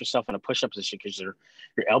 don't catch yourself in a push-up position because your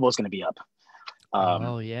elbow is going to be up.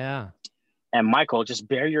 Yeah. And Michael, just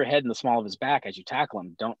bury your head in the small of his back as you tackle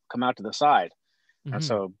him. Don't come out to the side. And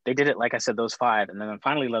so they did it, like I said, those 5. And then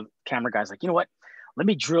finally the camera guy's like, you know what? Let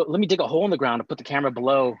me dig a hole in the ground and put the camera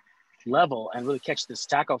below level and really catch this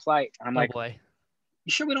tackle flight. And I'm like, boy.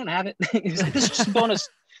 You sure we don't have it? He's like, this is just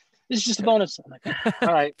a bonus. I'm like, all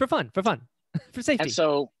right. For fun, for safety.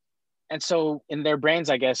 And so in their brains,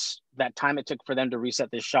 I guess, that time it took for them to reset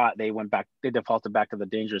this shot, they defaulted back to the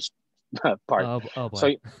dangerous part. Oh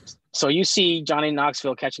boy. So you see Johnny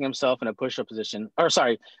Knoxville catching himself in a push-up position. Or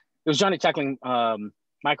sorry, it was Johnny tackling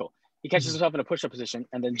Michael. He catches himself in a push-up position,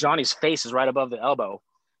 and then Johnny's face is right above the elbow.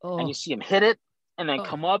 And you see him hit it, and then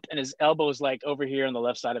come up, and his elbow is like over here on the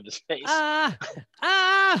left side of his face. And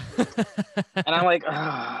I'm like,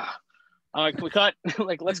 we cut.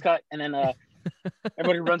 Like, let's cut. And then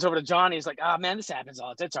everybody runs over to Johnny. He's like, man, this happens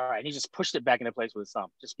all. It's all right. And he just pushed it back into place with his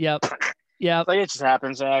thumb. Yep. Like, it just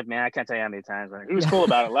happens. Man, I can't tell you how many times. But he was cool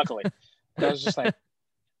about it, luckily. But I was just like,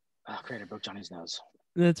 oh, great, I broke Johnny's nose.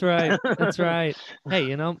 That's right. That's right.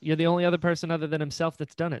 Hey, you're the only other person other than himself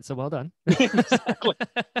that's done it. So well done.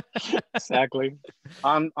 Exactly.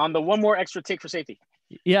 On the one more extra take for safety.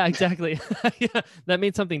 Yeah, exactly. Yeah, that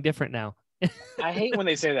means something different now. I hate when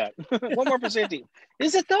they say that. One more for safety.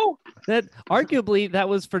 Is it though? That arguably that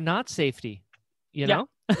was for not safety. You know?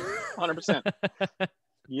 100%.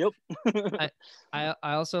 Yep. I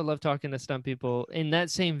also love talking to stunt people in that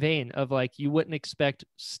same vein of like, you wouldn't expect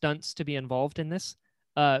stunts to be involved in this.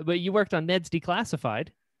 But you worked on Ned's Declassified,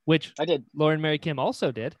 which I did. Lauren Mary Kim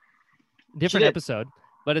also did. Different episode,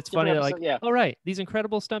 but it's funny that like, all right, these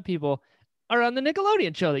incredible stunt people are on the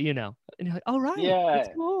Nickelodeon show that and you're like, all right, that's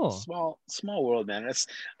cool. Small world, man. As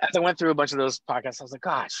I went through a bunch of those podcasts, I was like,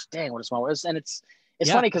 gosh, dang, what a small world. And it's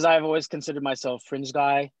funny because I've always considered myself fringe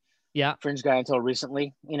guy. Yeah, fringe guy until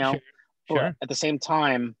recently, Sure. But at the same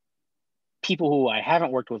time, people who I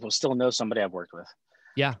haven't worked with will still know somebody I've worked with.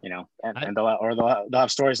 Yeah, and they'll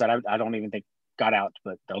have stories that I don't even think got out,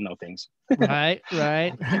 but they'll know things. Right.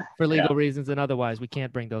 For legal reasons and otherwise, we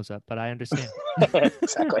can't bring those up, but I understand.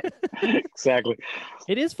 Exactly.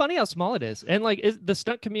 It is funny how small it is, and like the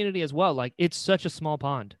stunt community as well. Like it's such a small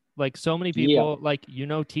pond. Like so many people, like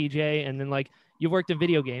TJ, and then like you've worked in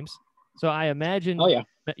video games, so I imagine.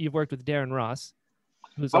 That you've worked with Darren Ross.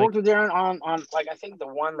 I worked with Darren on like I think the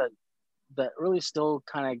one that really still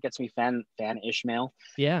kind of gets me fan-ish mail.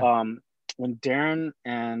 Yeah. When Darren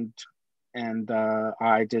and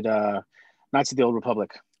I did Knights of the Old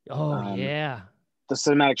Republic. Oh yeah. The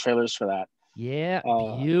cinematic trailers for that. Yeah,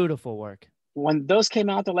 beautiful work. When those came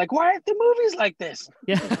out, they're like, why aren't the movies like this?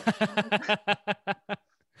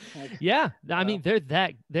 Yeah. I mean,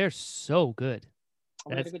 they're so good.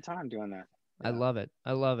 I had a good time doing that. I love it.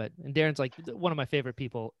 And Darren's like one of my favorite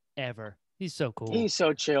people ever. He's so cool. He's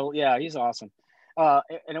so chill. Yeah, he's awesome. And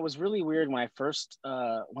it was really weird when I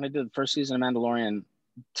did the first season of Mandalorian,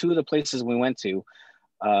 2 of the places we went to,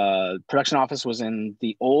 production office was in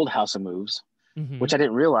the old House of Moves, which I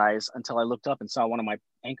didn't realize until I looked up and saw one of my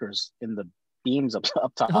anchors in the beams up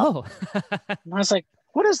top. Oh. And I was like,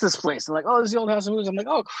 what is this place? They're like, oh, this is the old House of Moves. I'm like,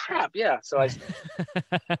 oh crap. Yeah. So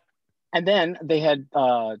and then they had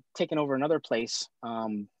taken over another place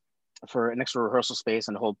for an extra rehearsal space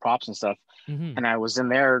and to hold props and stuff. And I was in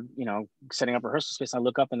there, setting up rehearsal space. I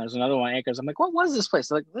look up and there's another one of anchors. I'm like, what was this place?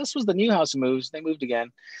 They're like, this was the new House of Moves. They moved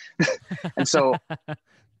again. And so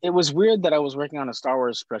it was weird that I was working on a Star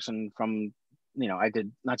Wars production from I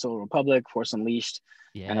did Not So Republic, Force Unleashed,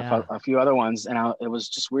 and Yeah. a few other ones. And it was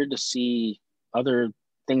just weird to see other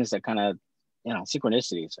things that kind of,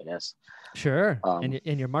 synchronicities, I guess. Sure. Um,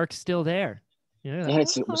 And your mark's still there. You're like, and oh,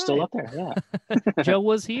 it all was still right. up there. Yeah. Joe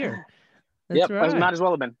was here. That's Yep. As right. might as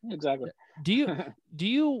well have been. Exactly. Do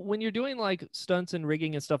you when you're doing like stunts and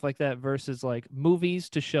rigging and stuff like that versus like movies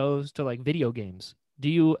to shows to like video games,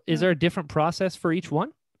 is there a different process for each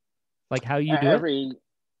one? Like how you do it? Every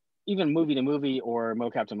Even movie to movie or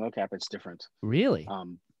mocap to mocap, it's different. Really?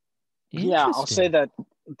 Um, yeah, I'll say Interesting.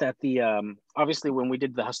 that the obviously when we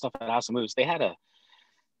did the stuff at House of Moves, they had a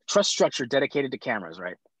truss structure dedicated to cameras,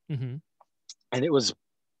 right? Mm-hmm. And it was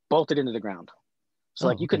bolted into the ground. So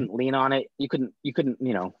like Oh, you okay. couldn't lean on it, you couldn't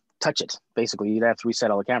touch it. Basically, you'd have to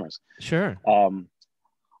reset all the cameras. Sure.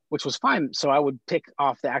 Which was fine. So I would pick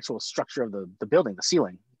off the actual structure of the building, the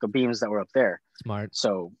ceiling, the beams that were up there. Smart.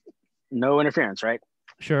 So no interference, right?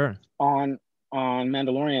 Sure. On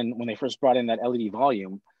Mandalorian, when they first brought in that LED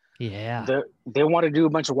volume, Yeah. they wanted to do a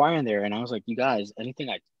bunch of wire in there, and I was like, you guys, anything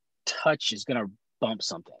I touch is gonna bump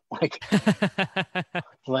something.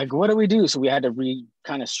 Like what do we do? So we had to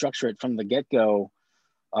kind of structure it from the get go.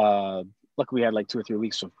 Look, we had like 2 or 3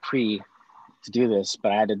 weeks of pre to do this,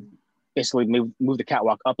 but I had to basically move the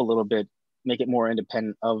catwalk up a little bit, make it more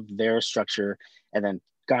independent of their structure, and then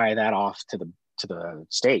guy that off to the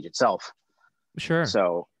stage itself. Sure.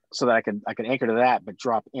 So that I could anchor to that, but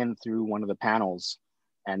drop in through one of the panels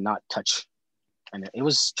and not touch. And it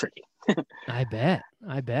was tricky. I bet.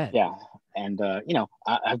 I bet. Yeah. And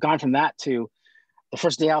I've gone from that to the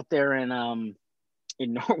first day out there in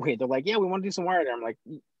Norway. They're like, yeah, we want to do some wire there. I'm like,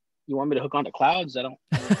 you want me to hook onto clouds?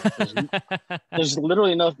 There's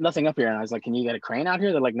literally nothing up here. And I was like, can you get a crane out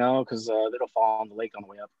here? They're like, no, because it'll fall in the lake on the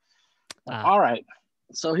way up. Like, all right.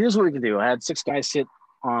 So here's what we can do. I had 6 guys sit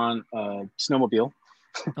on a snowmobile.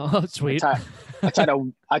 Oh, sweet. I tied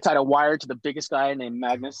a wire to the biggest guy named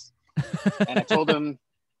Magnus, and I told him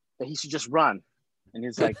that he should just run. And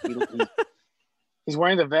he's like, he's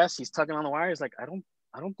wearing the vest, he's tugging on the wire. He's like, I don't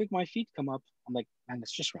think my feet come up. I'm like,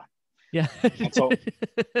 Magnus, just run. Yeah. And so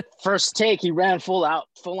first take, he ran full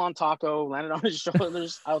on taco, landed on his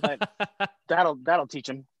shoulders. I was like, that'll teach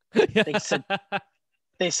him.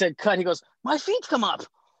 They said cut. He goes, my feet come up.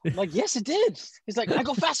 I'm like, yes, it did. He's like, I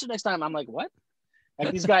go faster next time. I'm like, what?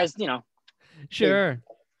 Like these guys, Sure.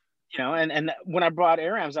 And when I brought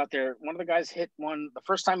AirAms out there, one of the guys hit one the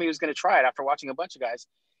first time he was going to try it after watching a bunch of guys.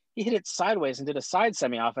 He hit it sideways and did a side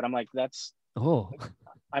semi off it. I'm like,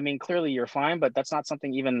 I mean, clearly you're fine, but that's not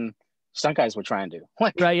something even stunt guys would try and do.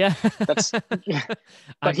 Like, right? Yeah. That's.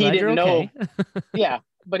 But he didn't know. Yeah,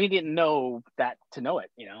 but he didn't know that to know it.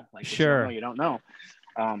 Like sure, you don't know.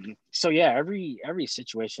 So yeah, every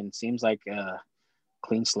situation seems like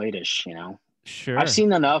clean slate-ish. Sure. I've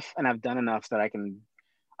seen enough and I've done enough that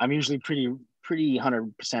I'm usually pretty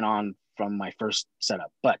 100% on from my first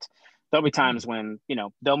setup. But there'll be times when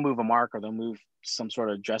they'll move a mark or they'll move some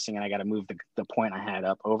sort of dressing and I got to move the point I had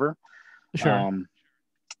up over. Sure.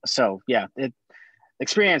 So yeah,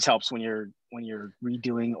 experience helps when you're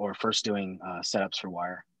redoing or first doing setups for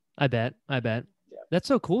wire. I bet. Yeah. That's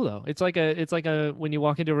so cool though. It's like a when you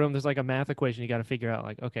walk into a room, there's like a math equation you got to figure out.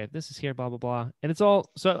 Like, okay, this is here, blah blah blah, and it's all.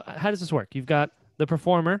 So how does this work? You've got the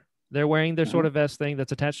performer. They're wearing their sort of vest thing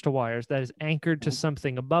that's attached to wires that is anchored to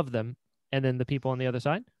something above them, and then the people on the other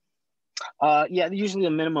side. Yeah, usually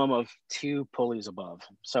a minimum of 2 pulleys above.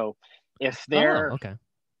 So if they're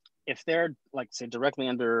like say directly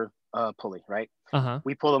under a pulley, right?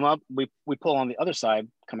 We pull them up. We pull on the other side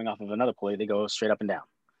coming off of another pulley. They go straight up and down.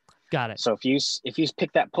 Got it. So if you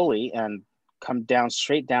pick that pulley and come down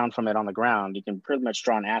straight down from it on the ground, you can pretty much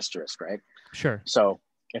draw an asterisk, right? Sure. So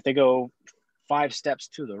if they go 5 steps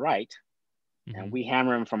to the right and we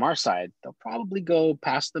hammer them from our side, they'll probably go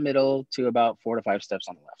past the middle to about 4 to 5 steps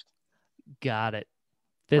on the left. Got it.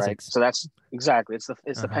 Physics. Right? So that's exactly it's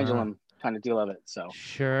the pendulum kind of deal of it. So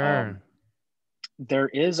sure. There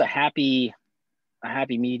is a happy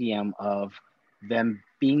medium of them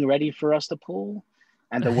being ready for us to pull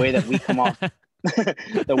and the way that we come off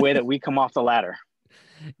the ladder.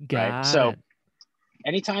 Got So it.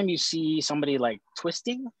 anytime you see somebody like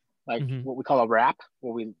twisting, like what we call a wrap,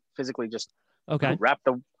 where we physically just wrap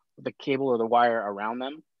the cable or the wire around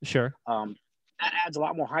them. Sure. That adds a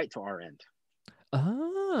lot more height to our end.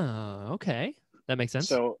 Oh, okay. That makes sense.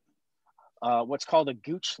 So what's called a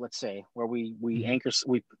gooch, let's say, where we anchor,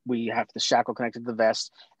 we have the shackle connected to the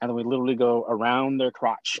vest, and then we literally go around their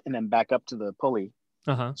crotch and then back up to the pulley.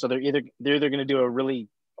 So they're either going to do a really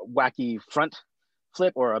wacky front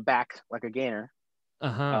flip or a back like a gainer.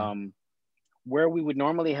 Where we would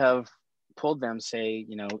normally have pulled them, say,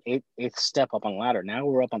 eighth step up on the ladder. Now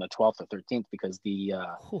we're up on the 12th or 13th because the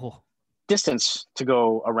Oh. distance to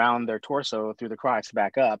go around their torso through the crotch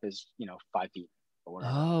back up is 5 feet or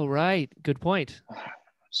whatever. Oh, right. Good point.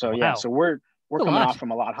 So Wow. so we're coming off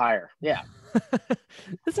from a lot higher. Yeah.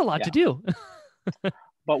 That's a lot to do.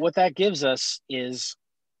 But what that gives us is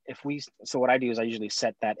so what I do is I usually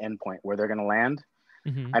set that endpoint where they're going to land.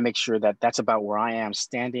 Mm-hmm. I make sure that that's about where I am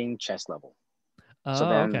standing chest level.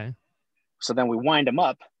 Okay. So then we wind them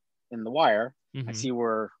up in the wire. Mm-hmm. I see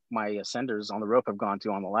where my ascenders on the rope have gone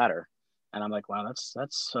to on the ladder. And I'm like, wow,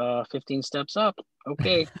 that's 15 steps up.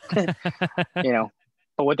 Okay.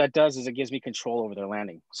 But what that does is it gives me control over their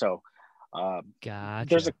landing. So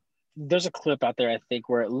gotcha. There's a clip out there, I think,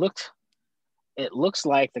 where it looks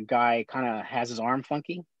like the guy kind of has his arm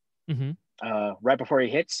funky right before he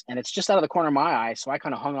hits, and it's just out of the corner of my eye. So I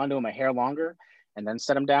kind of hung onto him a hair longer and then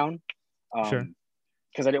set him down. Sure.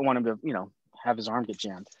 Because I didn't want him to, have his arm get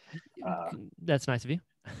jammed. That's nice of you.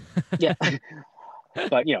 Yeah.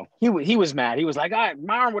 But, he was mad. He was like,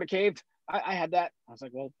 my arm would have caved. I had that. I was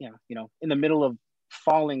like, well, in the middle of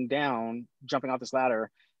falling down, jumping off this ladder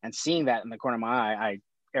and seeing that in the corner of my eye, I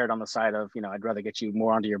erred on the side of, I'd rather get you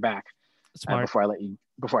more onto your back before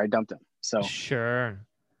I dumped him. So sure.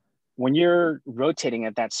 When you're rotating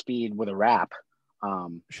at that speed with a wrap,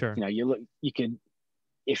 sure. You could,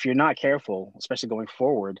 if you're not careful, especially going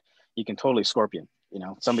forward, you can totally scorpion.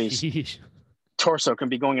 Somebody's torso can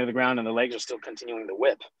be going into the ground and the legs are still continuing to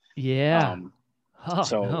whip. Yeah.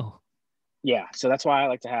 Yeah. So that's why I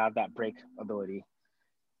like to have that brake ability.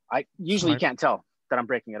 I usually can't tell that I'm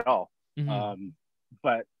braking at all. Mm-hmm.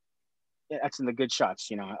 But that's in the good shots.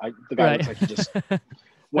 The guy looks like he just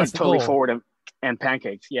went totally forward and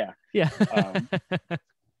pancaked. Yeah. Yeah.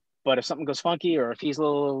 But if something goes funky or if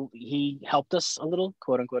he helped us a little,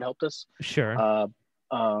 quote unquote, helped us. Sure.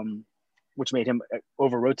 Which made him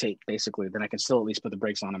over rotate basically, then I can still at least put the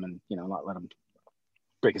brakes on him and, not let him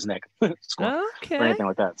break his neck or anything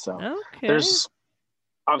like that. So there's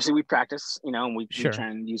obviously we practice, and we try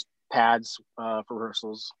and use pads for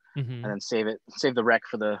rehearsals and then save the wreck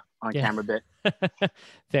for the on camera bit.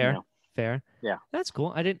 Fair. Yeah. That's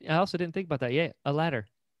cool. I also didn't think about that. Yeah. A ladder,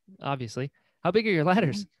 obviously. How big are your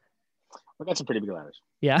ladders? We got some pretty big ladders.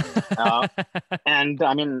 Yeah. And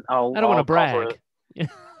I mean, I don't want to brag.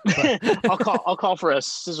 I'll call for a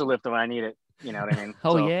scissor lift when I need it. You know what I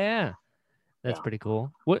mean? Yeah. That's pretty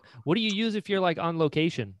cool. What do you use if you're like on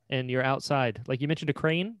location and you're outside? Like you mentioned a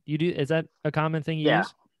crane. Is that a common thing you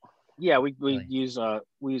use? Yeah, we use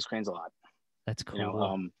cranes a lot. That's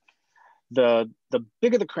cool. The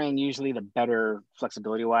bigger the crane, usually the better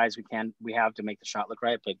flexibility wise we have to make the shot look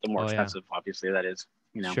right. But the more expensive, obviously, that is.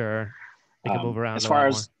 Sure. They can move around as far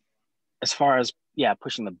as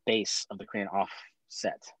pushing the base of the crane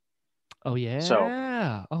offset. Oh yeah.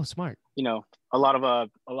 So smart. A lot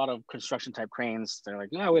of construction type cranes, they're like,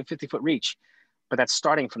 we have 50-foot reach, but that's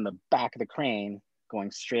starting from the back of the crane going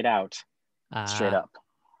straight out, straight up.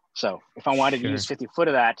 So if I wanted to use 50 foot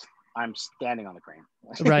of that, I'm standing on the crane.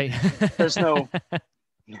 Right. There's no.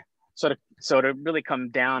 So to really come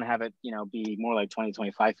down, have it be more like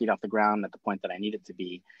 20-25 feet off the ground at the point that I need it to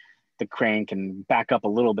be, the crane can back up a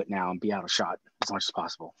little bit now and be out of shot as much as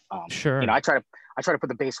possible. Sure. I try to put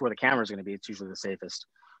the base where the camera is going to be. It's usually the safest.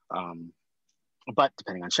 But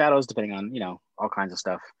depending on shadows, depending on all kinds of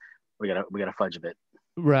stuff, we gotta fudge a bit.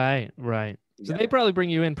 Right. So they probably bring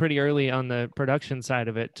you in pretty early on the production side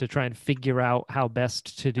of it to try and figure out how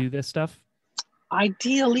best to do this stuff.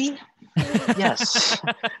 Ideally, yes.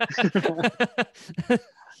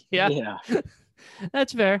 Yeah.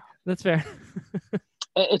 That's fair.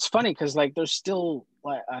 It's funny because there's still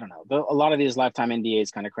I don't know, a lot of these lifetime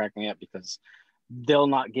NDAs kind of crack me up because they'll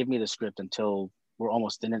not give me the script until we're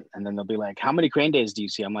almost in it, and then they'll be like, how many crane days do you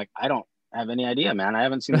see? I'm like, I don't have any idea, man. I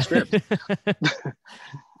haven't seen the script.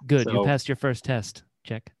 Good. You passed your first test.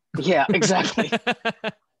 Check. Yeah, exactly.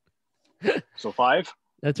 So 5?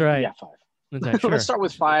 That's right. Yeah, 5. That's right. Sure. Let's start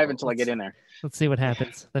with 5 until I get in there. Let's see what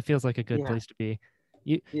happens. That feels like a good place to be.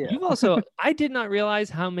 You've also, I did not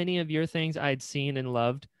realize how many of your things I'd seen and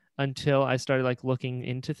loved until I started looking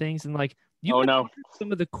into things and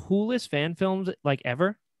some of the coolest fan films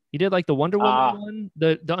ever. You did the Wonder Woman one,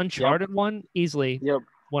 the Uncharted one, easily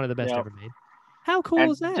one of the best ever made. How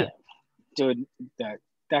cool is that? Dude, that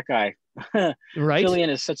guy. Right? Julian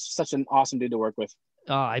is such an awesome dude to work with.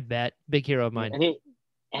 Oh, I bet. Big hero of mine.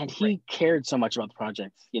 And he cared so much about the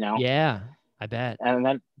project, Yeah, I bet.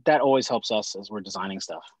 And that always helps us as we're designing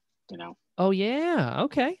stuff, Oh, yeah.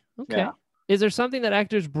 Okay. Yeah. Is there something that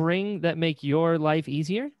actors bring that make your life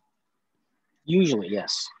easier? Usually,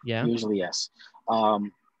 yes. Yeah. Usually, yes.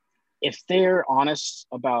 if they're honest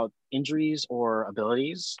about injuries or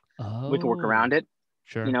abilities, we can work Oh, around it,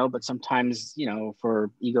 sure. but sometimes, for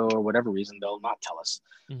ego or whatever reason, they'll not tell us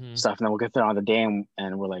Mm-hmm. stuff. And then we'll get there on the day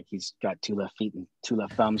and we're like, he's got 2 left feet and 2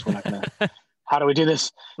 left thumbs. We're not going to, how do we do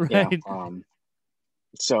this? Right.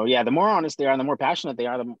 So yeah, the more honest they are, and the more passionate they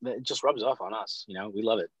are, it just rubs off on us. We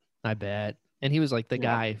love it. I bet. And he was like the Yeah.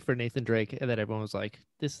 guy for Nathan Drake that everyone was like,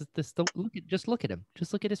 this is this the just look at him.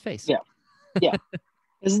 Just look at his face. Yeah. Yeah.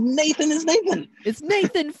 It's Nathan. It's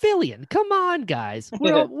Nathan Fillion. Come on, guys.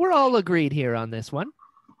 We're all agreed here on this one.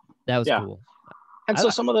 That was Yeah. cool. And so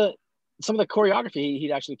some of the choreography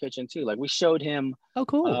he'd actually pitch in too. Like we showed him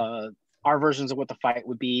cool. Our versions of what the fight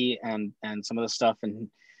would be and some of the stuff, and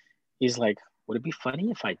he's like, would it be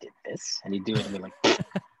funny if I did this? And he'd do it and be like,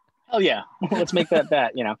 hell yeah, let's make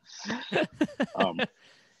that.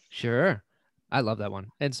 Sure. I love that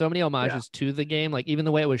one. And so many homages to the game. Like even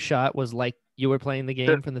the way it was shot was like you were playing the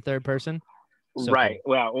game from the third person. So right.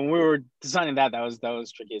 cool. Well, when we were designing that was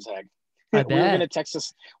tricky as heck. I bet. We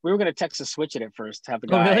were gonna Texas switch it at first, have the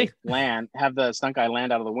guy have the stunt guy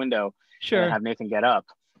land out of the window, sure, and have Nathan get up.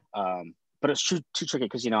 But it's too tricky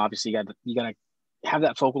because obviously you gotta have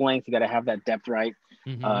that focal length, you gotta have that depth right,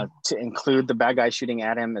 to include the bad guy shooting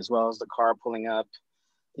at him as well as the car pulling up,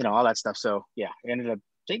 all that stuff. So yeah, it ended up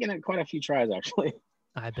taking it quite a few tries actually.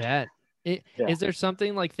 I bet. Is there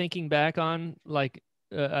something like thinking back on like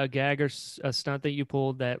a gag or a stunt that you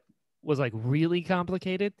pulled that was like really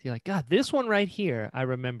complicated? You're like, God, this one right here, I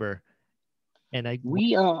remember. And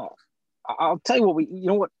I'll tell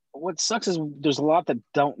you what sucks is there's a lot that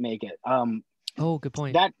don't make it. Oh, good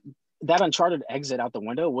point. That Uncharted exit out the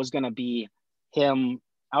window was going to be him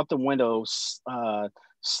out the window,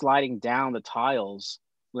 sliding down the tiles,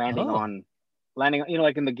 landing,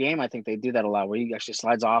 like in the game. I think they do that a lot where he actually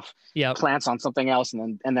slides off, plants on something else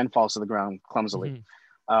and then falls to the ground clumsily.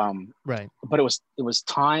 Right. But it was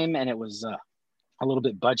time and it was a little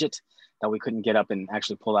bit budget that we couldn't get up and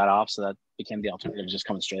actually pull that off. So that became the alternative, just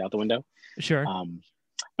coming straight out the window. Sure.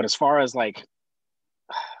 But as far as like,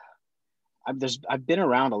 I've been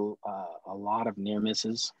around a lot of near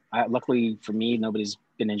misses. Luckily for me, nobody's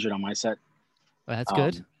been injured on my set. Well, that's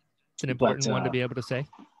good. It's an important one to be able to say.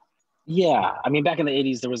 Yeah, I mean, back in the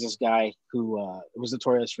 80s, there was this guy who was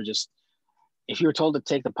notorious for just, if you were told to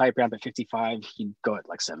take the pipe ramp at 55, he'd go at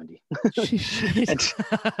like 70.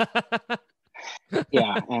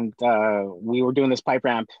 And we were doing this pipe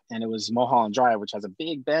ramp, and it was Mulholland Drive, which has a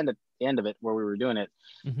big bend at the end of it where we were doing it,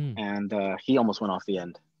 and he almost went off the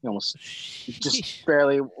end. He almost just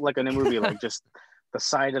barely, like in a movie, like just the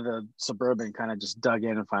side of the Suburban kind of just dug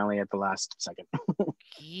in, and finally at the last second.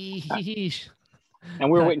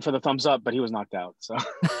 And we were waiting for the thumbs up, but he was knocked out. So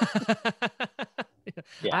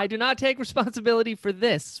I do not take responsibility for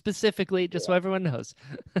this specifically, just so everyone knows.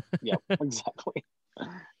 Yeah, exactly.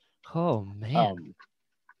 Oh man,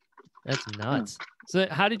 that's nuts. So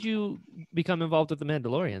how did you become involved with The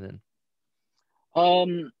Mandalorian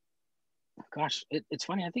then? Gosh, it's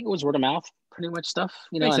funny. I think it was word of mouth, pretty much stuff.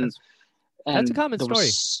 Makes sense. And that's a common story.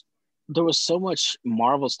 There was so much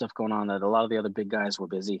Marvel stuff going on that a lot of the other big guys were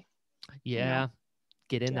busy. Yeah,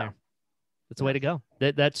 get in there. That's the way to go.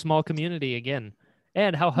 That small community again,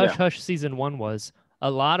 and how Hush Hush season 1 was. A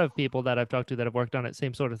lot of people that I've talked to that have worked on it,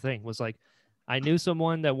 same sort of thing. Was like, I knew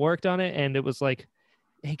someone that worked on it, and it was like,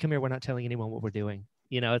 hey, come here. We're not telling anyone what we're doing.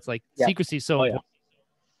 It's like secrecy is so important.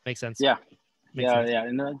 Makes sense. Yeah. Makes sense.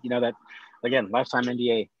 And that, again, lifetime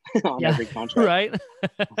NDA on every contract. Right.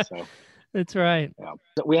 So that's right. Yeah.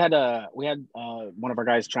 So we had one of our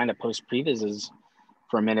guys trying to post previses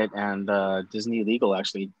for a minute, and Disney Legal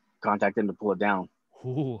actually contacted him to pull it down.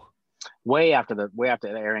 Ooh. Way after the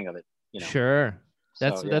airing of it. Sure.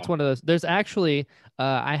 That's one of those. There's actually,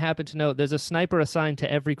 I happen to know, there's a sniper assigned to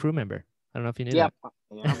every crew member. I don't know if you knew that.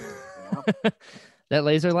 Yeah. That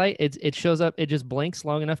laser light, it shows up, it just blinks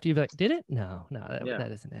long enough to be like, did it? No, that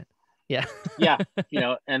isn't it. Yeah. Yeah.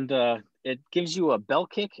 And it gives you a bell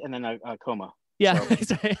kick and then a coma. Yeah.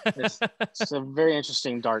 So it's a very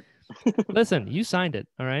interesting dart. Listen, you signed it.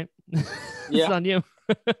 All right. Yeah. It's on you.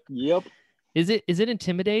 Yep. Is it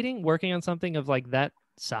intimidating working on something of like that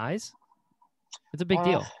size? It's a big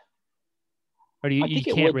deal. Or do you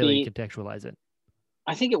can't really contextualize it?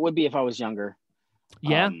 I think it would be if I was younger.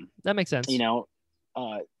 Yeah, that makes sense.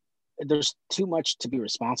 There's too much to be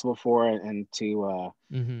responsible for and to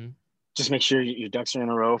just make sure your ducks are in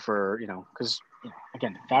a row for, because,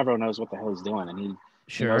 again, Favreau knows what the hell he's doing and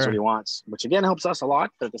he knows what he wants, which again helps us a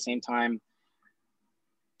lot. But at the same time,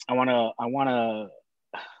 I want to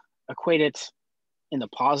equate it in the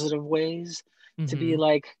positive ways to be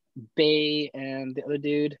like Bay and the other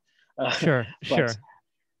dude. Sure.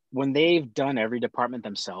 when they've done every department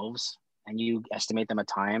themselves and you estimate them a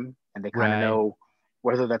time and they kind of Right. know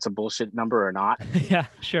whether that's a bullshit number or not, Yeah,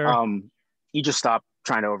 sure. you just stop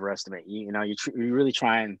trying to overestimate. You know, you really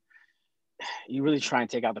try and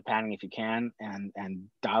take out the padding if you can, and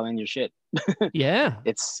dial in your shit. Yeah,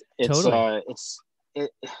 it's totally. it,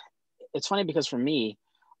 it's funny because for me,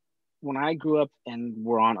 when I grew up and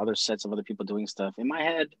were on other sets of other people doing stuff, in my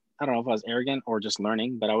head, I don't know if I was arrogant or just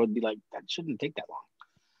learning, but I would be like, that shouldn't take that long,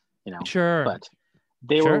 you know. Sure. But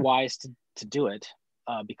they were Sure. wise to do it,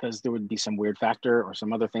 because there would be some weird factor or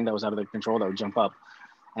some other thing that was out of their control that would jump up,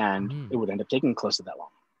 and Mhm. it would end up taking close to that long.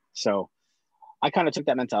 So I kind of took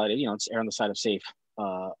that mentality, you know, it's err on the side of safe,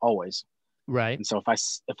 always. Right. And so if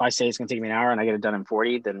I say it's gonna take me an hour and I get it done in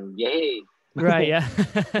 40, then yay. Right. Yeah.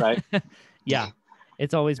 Right. Yeah.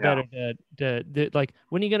 It's always Yeah. better to like,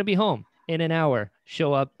 when are you going to be home? In an hour.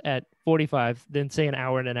 Show up at 45, then say an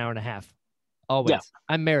hour and an hour and a half. Yeah. Always.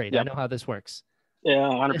 I'm married. I Yep. know how this works. Yeah.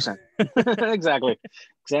 100%. Exactly.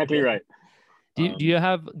 Exactly Yeah. right. Do you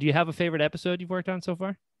have a favorite episode you've worked on so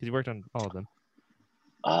far? Because you worked on all of them.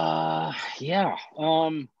 Yeah.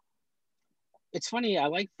 It's funny. I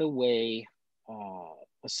like the way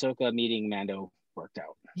Ahsoka meeting Mando worked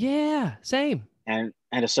out, Yeah, same. and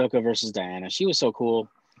Ahsoka versus Diana. She was so cool.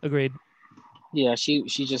 Agreed. Yeah, she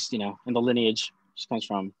just, you know, in the lineage she comes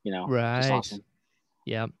from, you know, just Right. awesome.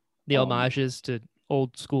 Yeah. The Um, homages to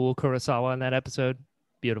old school Kurosawa in that episode.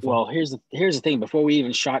 Beautiful. well, here's the thing. Before we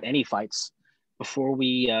even shot any fights, before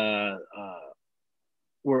we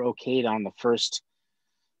were okayed on the first,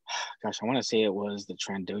 gosh, I want to say it was the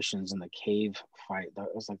Trandoshans in the cave fight.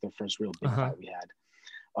 That was like the first real big Uh-huh. fight we had.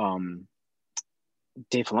 Um,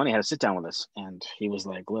 Dave Filoni had to sit down with us, and he was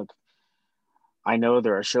like, "Look, I know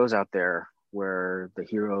there are shows out there where the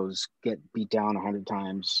heroes get beat down 100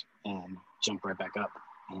 times and jump right back up."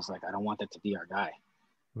 And he's like, "I don't want that to be our guy.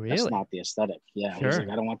 That's Really? not the aesthetic." Yeah, he's like,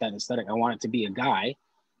 Sure. "I don't want that aesthetic. I want it to be a guy,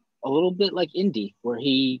 a little bit like Indy, where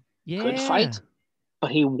he could Yeah. fight,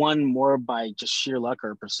 but he won more by just sheer luck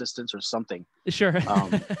or persistence or something." Sure.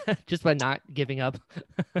 Um, Just by not giving up.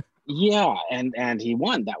 yeah, and he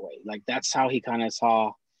won that way. Like that's how he kind of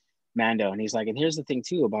saw Mando. And he's like, and here's the thing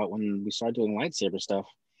too about when we started doing lightsaber stuff.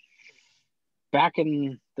 Back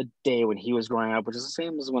in the day when he was growing up, which is the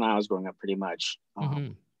same as when I was growing up, pretty much.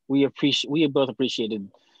 Hmm. We both appreciated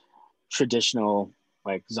traditional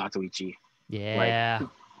like Zatoichi. Like Yeah.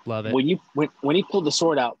 Love it. when he pulled the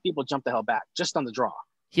sword out, people jumped the hell back just on the draw,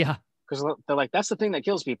 Yeah. because they're like, that's the thing that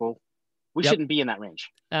kills people. We Yep. shouldn't be in that range,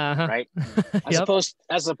 Uh-huh. right? Yep.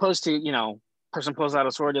 As opposed to, you know, person pulls out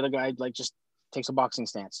a sword, the other guy like just takes a boxing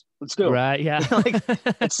stance. Let's go. Right. Yeah. Like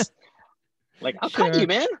it's like, I'll cut Sure. you,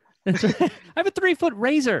 man. That's right. I have a 3-foot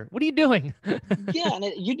razor. What are you doing? Yeah, and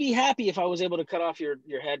you'd be happy if I was able to cut off your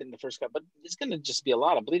head in the first cut, but it's gonna just be a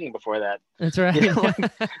lot of bleeding before that. That's You right. know,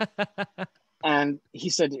 like, and he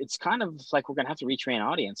said it's kind of like we're gonna have to retrain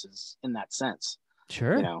audiences in that sense, you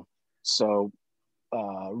Sure. know. So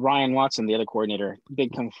Ryan Watson, the other coordinator,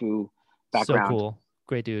 big kung fu So background, cool.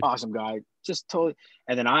 Great dude. awesome guy, just totally.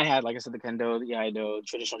 And then I had, like I said, the kendo, the aido,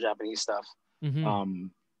 traditional Japanese stuff. Hmm.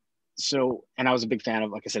 So, and I was a big fan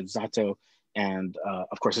of, like I said, Zato, and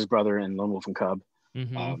of course his brother in Lone Wolf and Cub.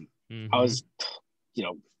 Hmm. Um, I Hmm. was, you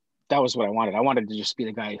know, that was what I wanted. I wanted to just be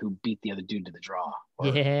the guy who beat the other dude to the draw, or,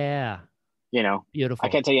 Yeah. you know, I Beautiful.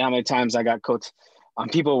 can't tell you how many times I got coats on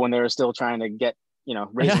people when they were still trying to get, you know,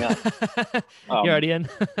 raising up. You're already in.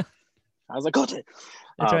 I was like, coach.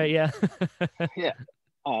 That's right. Yeah. Yeah.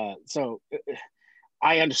 So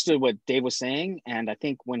I understood what Dave was saying, and I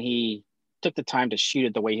think when he took the time to shoot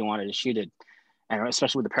it the way he wanted to shoot it, and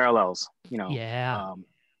especially with the parallels, you know, Yeah.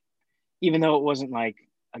 even though it wasn't like,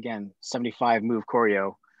 again, 75 move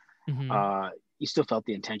choreo, Hmm. you still felt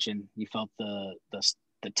the intention. You felt the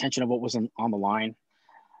tension of what was on the line,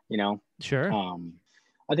 you know. Sure.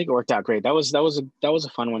 I think it worked out great. That was a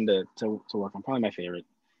fun one to work on. Probably my favorite.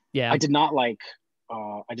 Yeah. I did not like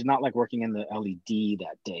working in the LED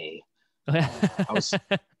that day.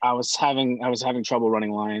 I was having trouble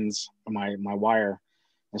running lines on my wire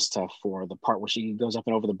and stuff for the part where she goes up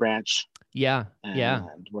and over the branch, Yeah. Yeah.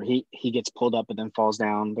 and where he gets pulled up and then falls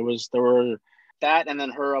down. There were that, and then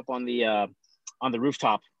her up on the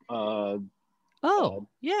rooftop. Oh,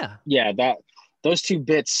 yeah. Yeah, that those two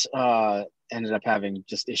bits ended up having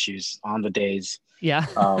just issues on the days. Yeah.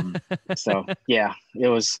 So yeah,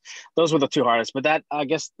 those were the two hardest. But that, I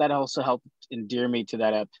guess, that also helped endear me to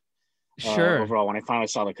that ep Sure. overall when I finally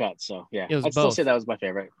saw the cut. So yeah, It was I'd still say both. that was my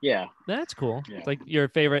favorite. Yeah, That's cool. yeah, It's like your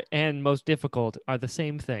favorite and most difficult are the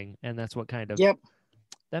same thing. And that's what kind of, yep.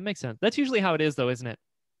 that makes sense. That's usually how it is, though, isn't it?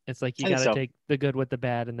 It's like you I think got to so. take the good with the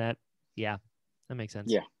bad, and that, yeah, that makes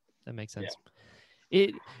sense. Yeah, That makes Yeah.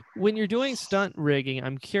 sense. When you're doing stunt rigging,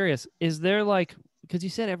 I'm curious, is there like, because you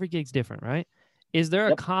said every gig's different, right? Is there a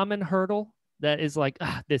Yep. common hurdle that is like,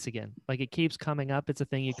 this again? Like it keeps coming up. It's a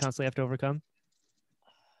thing you constantly have to overcome?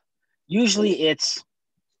 Usually it's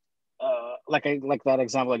like that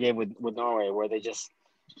example I gave with Norway, where they just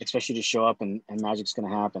expect you to show up and magic's gonna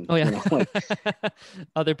happen. Oh, yeah. You know, like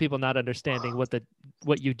Other people not understanding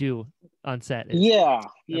what you do on set is. yeah, That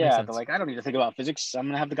makes yeah. They're sense. like, I don't need to think about physics. I'm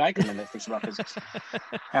gonna have the guy come in that thinks about physics,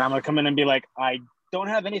 and I'm gonna come in and be like, I don't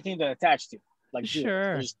have anything to attach to. Like, do it.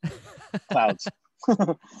 Sure. There's clouds.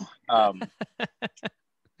 um,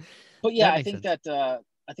 but yeah, That I makes think sense.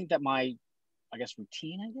 that my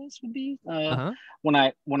routine would be Uh-huh.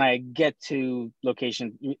 when I get to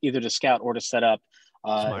location, either to scout or to set up,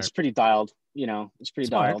 it's Smart. pretty dialed. You know, it's pretty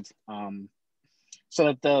Smart. dialed. So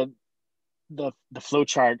that the flow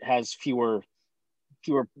chart has fewer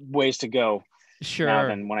ways to go now Sure.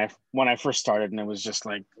 than when I first started, and it was just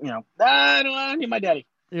like, I don't need my daddy.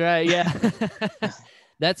 Right. Yeah.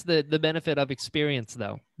 That's the benefit of experience,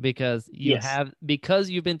 though, because Yes. because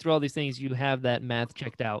you've been through all these things, you have that math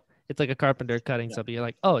checked out. It's like a carpenter cutting Yeah. something. You're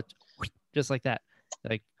like, oh, it's just like that.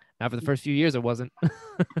 Like, not for the first few years, it wasn't.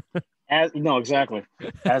 No, exactly.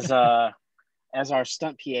 As our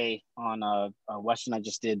stunt PA on a Western I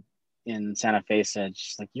just did in Santa Fe said,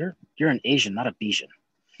 she's like, you're an Asian, not a Bijan.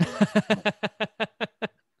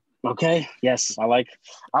 Okay. Yes, I like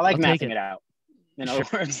I'll take mapping it. it out. In other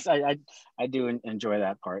Sure. words, I do enjoy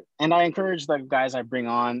that part, and I encourage the guys I bring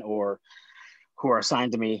on or who are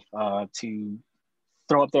assigned to me to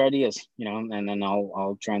throw up their ideas, and then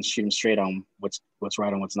I'll try and shoot them straight on what's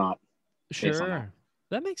right and what's not based on that. Sure.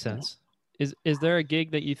 That makes You know? sense. Is there a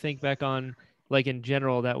gig that you think back on, like in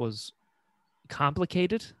general, that was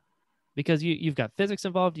complicated? Because you've got physics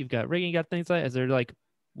involved, you've got rigging, you got things like that. Is there like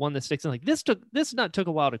one that sticks in like this nut took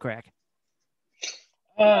a while to crack?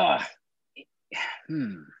 Uh,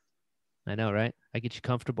 hmm. I know, right? I get you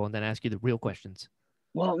comfortable and then ask you the real questions.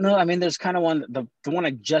 Well, no, I mean, there's kind of one, the one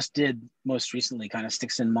I just did most recently kind of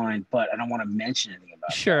sticks in mind, but I don't want to mention anything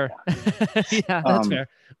about Sure. that Yeah, that's one. fair.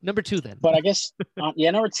 Number 2 then. But I guess,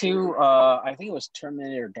 number 2, I think it was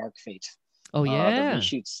Terminator Dark Fate. Oh, The yeah.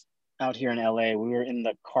 reshoots out here in LA. We were in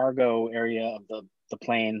the cargo area of the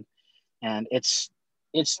plane, and it's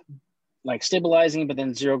like stabilizing, but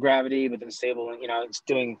then zero gravity, but then stable, it's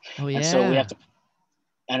doing, Oh, and so we have yeah. to,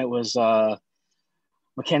 and it was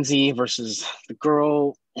Mackenzie versus the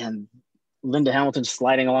girl, and Linda Hamilton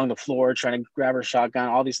sliding along the floor, trying to grab her shotgun,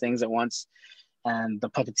 all these things at once. And the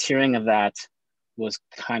puppeteering of that was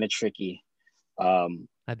kind of tricky. I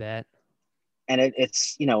bet. And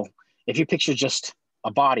it's, if you picture just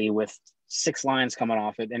a body with 6 lines coming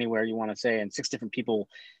off it anywhere you want to say, and 6 different people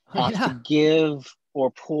Oh, have to yeah. give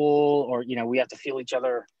or pull, or, we have to feel each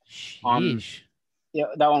other on, Sheesh.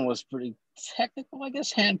 that one was pretty technical, I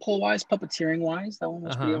guess, hand pull wise, puppeteering wise. That one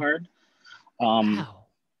was pretty Uh-huh. hard. Wow.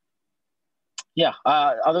 Yeah.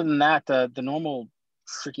 Other than that, the normal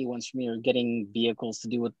tricky ones for me are getting vehicles to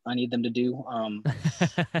do what I need them to do.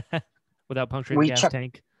 Without puncturing the We gas check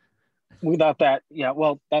tank. without that. Yeah.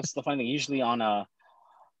 Well, that's the funny thing. Usually on a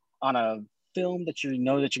film that that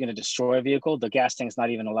you're going to destroy a vehicle, the gas tank's not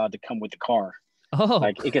even allowed to come with the car. Oh,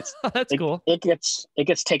 Like it gets that's cool. it gets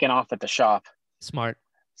taken off at the shop. Smart.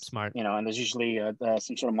 And there's usually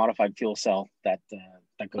some sort of modified fuel cell that Oh,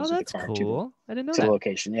 goes with the that's car to cool. I didn't know the that.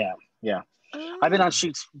 location. Yeah. Yeah. I've been on Oh.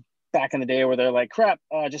 shoots back in the day where they're like, crap,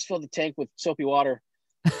 just fill the tank with soapy water.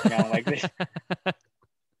 Like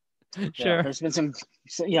Sure. there's been some,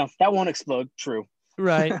 that won't explode. True.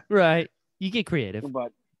 Right. You get creative.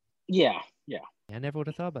 But yeah. I never would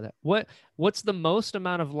have thought about that. What's the most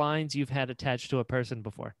amount of lines you've had attached to a person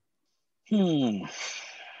before? I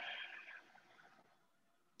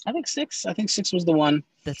think 6. I think 6 was the one.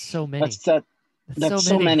 That's so many. That's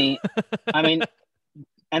so many. I mean,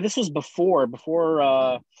 and this was before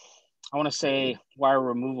I want to say wire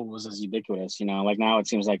removal was as ubiquitous, like now it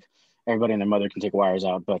seems like everybody and their mother can take wires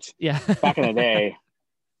out, but Yeah. back in the day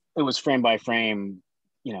it was frame by frame,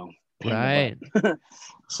 pain in Right. the butt.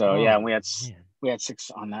 So yeah, we had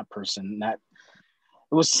 6 on that person. That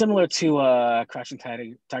it was similar to Crouching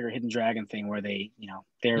Tiger, Hidden Dragon thing where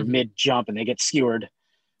they're mid jump and they get skewered,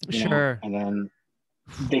 Sure. and then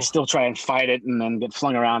they still try and fight it and then get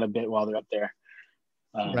flung around a bit while they're up there.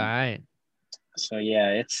 Right. So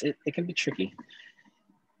yeah, it can be tricky,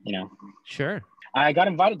 Sure. I got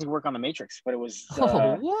invited to work on The Matrix, but it was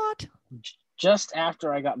what? just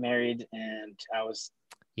after I got married, and I was,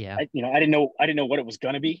 Yeah. I didn't know what it was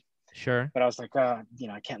gonna be, Sure. but I was like, I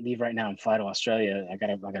can't leave right now and fly to Australia. I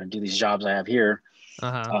gotta do these jobs I have here.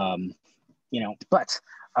 Uh-huh. But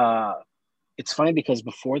Uh, it's funny because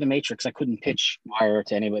before the Matrix, I couldn't pitch wire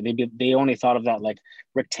to anybody. They only thought of that like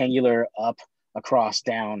rectangular up, across,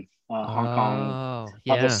 down, Hong Kong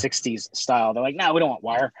Oh, of the yeah. 60s style. They're like, no, we don't want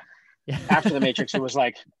wire. Yeah. After the Matrix, it was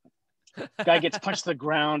like, guy gets punched to the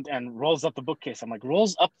ground and rolls up the bookcase. I'm like,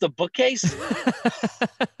 rolls up the bookcase?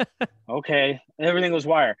 Okay. Everything was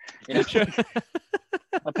wire. You know, Sure.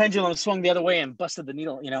 a pendulum swung the other way and busted the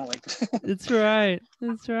needle, you know, like. That's right.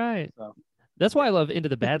 That's right. So, That's why I love Into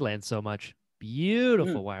the Badlands so much.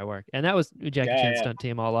 Beautiful mm, wire work. And that was Jackie yeah, Chan's yeah, stunt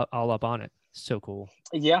team all up on it. So cool.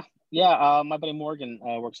 yeah, yeah. My buddy Morgan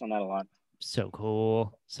works on that a lot. So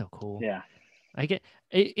cool. So cool. Yeah. I get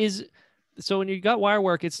it is so when you got wire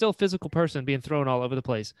work, it's still a physical person being thrown all over the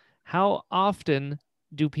place. How often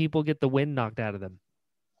do people get the wind knocked out of them?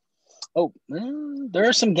 Oh, there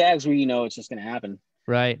are some gags where you know it's just going to happen.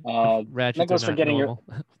 Right. That Ratchets are goes for not getting normal.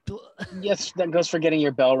 yes, that goes for getting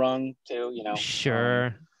your bell rung too. You know,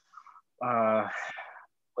 Sure. uh,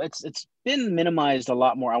 it's been minimized a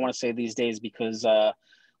lot more. I want to say these days because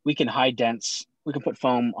we can we can put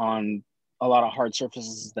foam on a lot of hard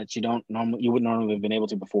surfaces that you wouldn't normally have been able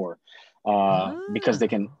to before, because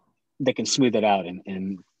Oh, they can smooth it out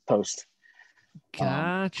in post.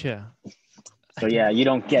 gotcha. So yeah, you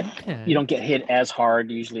don't get Okay. hit as hard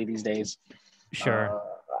usually these days. Sure.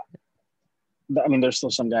 I mean, there's still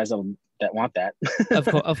some guys that want that,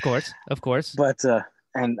 Of course. but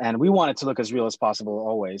and we want it to look as real as possible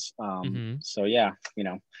always. Mm-hmm. So yeah, you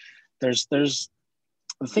know, there's the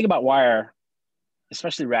thing about wire,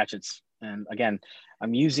 especially ratchets, and again,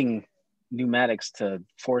 I'm using pneumatics to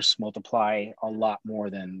force multiply a lot more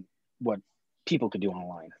than what people could do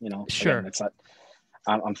online. You know, again, Sure. it's not.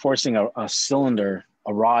 I'm forcing a cylinder,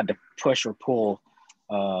 a rod to push or pull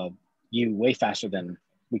you way faster than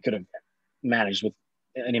we could have managed with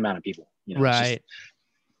any amount of people. You know, it's just Right.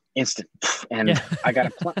 instant. And Yeah. I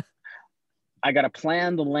gotta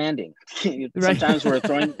plan the landing. Right.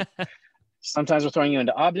 Sometimes we're throwing you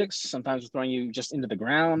into objects. Sometimes we're throwing you just into the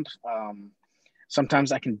ground.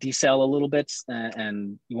 Sometimes I can decel a little bit,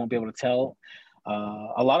 and you won't be able to tell.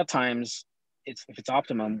 A lot of times, if it's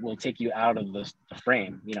optimum, we'll take you out of the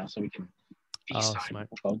frame, you know, so we can Oh, B-side, smart.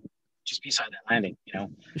 just B-side that landing, you know.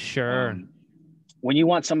 Sure. When you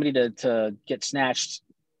want somebody to get snatched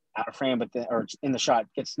out of frame, or in the shot,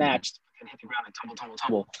 get snatched and hit the ground and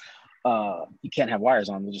tumble, you can't have wires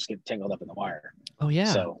on. They'll just get tangled up in the wire. Oh, yeah.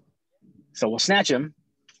 So we'll snatch them,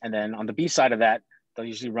 and then on the B side of that, they'll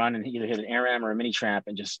usually run and either hit an air ram or a mini tramp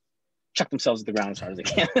and just chuck themselves at the ground as hard as they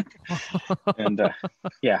can. And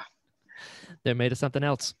yeah. They're made of something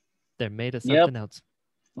else. They're made of Yep. something else.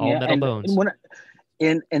 All Yeah. metal And bones.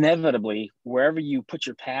 inevitably, wherever you put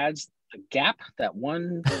your pads, the gap, that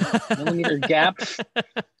 1 millimeter gap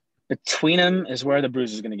between them is where the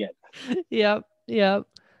bruise is going to get. Yep.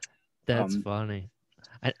 That's funny.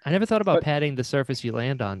 I never thought about But padding the surface you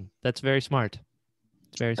land on. That's very smart.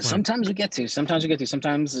 It's very smart. sometimes we get to. Sometimes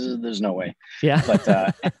there's no way. Yeah.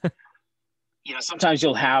 But you know, sometimes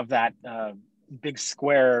you'll have that big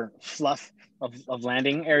square fluff of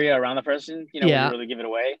landing area around the person, you know, where you really give it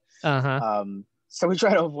away. Uh-huh. So we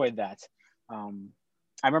try to avoid that.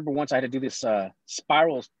 I remember once I had to do this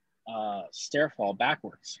spiral stair fall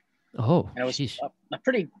backwards. Oh, And it was sheesh. a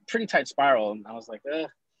pretty tight spiral. And I was like,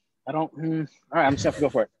 I don't, all right, I'm just gonna have to go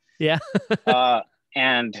for it. Yeah.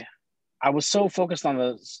 And I was so focused on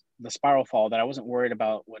the spiral fall that I wasn't worried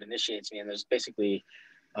about what initiates me. And there's basically,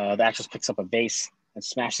 the axis picks up a base and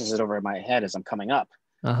smashes it over my head as I'm coming up.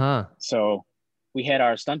 Uh-huh. So we had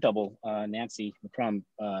our stunt double, Nancy McCrum,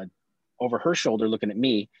 over her shoulder looking at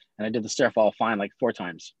me, and I did the stair fall fine like 4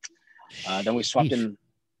 times. Then we swapped in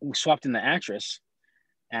the actress,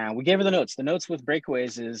 and we gave her the notes. The notes with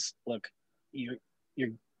breakaways is, look, you're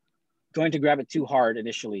going to grab it too hard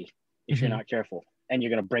initially if you're not careful, and you're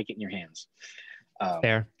going to break it in your hands.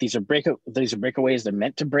 Fair. These are breakaways. They're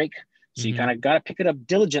meant to break. So you kind of got to pick it up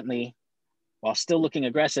diligently while still looking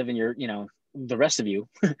aggressive, and you're, you know, the rest of you.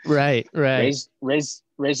 Right. Raise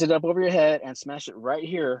it up over your head and smash it right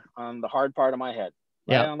here on the hard part of my head,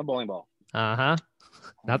 right on the bowling ball. Uh-huh.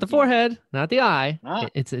 Not the forehead, not the eye.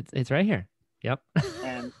 It's right here. Yep.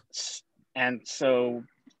 and so,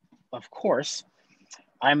 of course,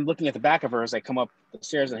 I'm looking at the back of her as I come up the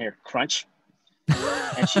stairs and I hear crunch,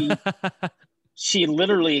 and she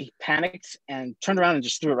literally panicked and turned around and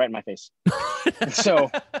just threw it right in my face.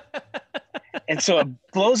 And so it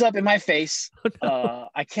blows up in my face.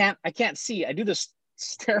 I can't see. I do this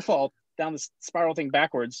stair fall down the spiral thing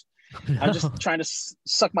backwards. I'm just trying to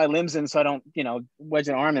suck my limbs in so I don't, you know, wedge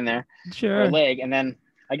an arm in there or a leg. And then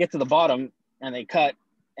I get to the bottom and they cut,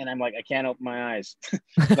 and I'm like, I can't open my eyes.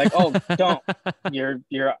 Like, oh, don't.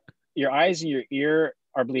 Your eyes and your ear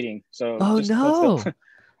are bleeding. So Oh just hold still. no.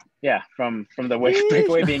 Yeah, from the Yeesh.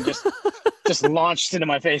 breakaway being just launched into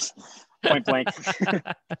my face, point blank.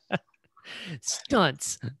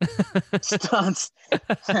 Stunts. Stunts.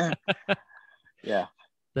 Yeah.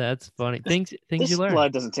 That's funny. Things you This learn.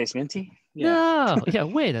 blood doesn't taste minty. Yeah. No. Yeah,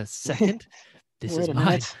 wait a second. This Wait is a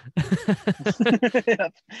mine.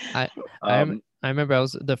 minute. I um, I remember I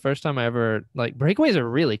was the first time I ever like breakaways are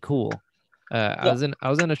really cool. yeah. I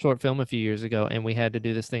was in a short film a few years ago, and we had to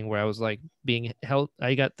do this thing where I was like being held.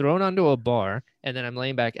 I got thrown onto a bar, and then I'm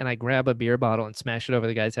laying back, and I grab a beer bottle and smash it over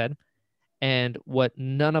the guy's head. And what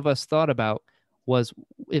none of us thought about was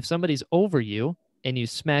if somebody's over you and you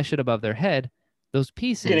smash it above their head, those You're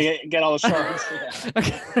pieces gonna get all the shards.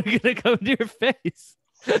 are gonna go into your face.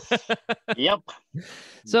 Yep.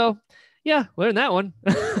 So, yeah, learn that one.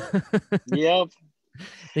 Yep.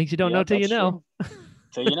 Things you don't know Yep. till you That's know. true.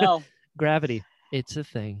 So you know. Gravity, it's a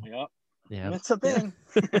thing. Yep. Yeah. It's a thing.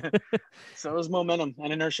 So is momentum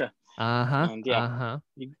and inertia. Uh-huh. And yeah, Uh-huh.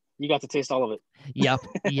 you got to taste all of it. Yep.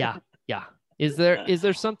 Yeah. Yeah. Is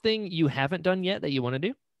there something you haven't done yet that you want to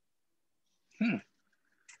do?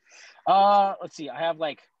 Let's see. I have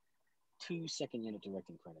like 2 second unit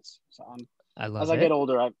directing credits. So I as love I get it.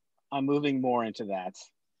 older, I'm moving more into that.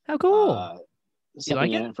 How cool. You Second like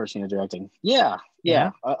it? unit, first unit directing. Yeah.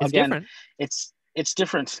 Yeah. It's Again, different. it's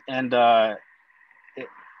different, and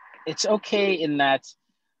it's okay in that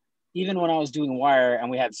even when I was doing wire and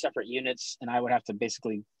we had separate units, and I would have to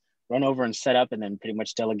basically run over and set up, and then pretty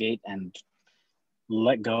much delegate and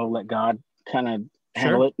let go, let God kind of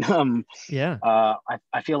handle Sure. it. Yeah.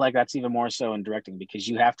 I feel like that's even more so in directing because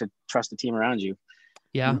you have to trust the team around you.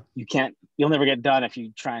 Yeah. You can't, you'll never get done if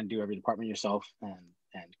you try and do every department yourself and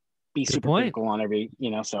be Good super point. critical on every,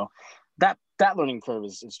 so that learning curve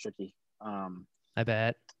is tricky. I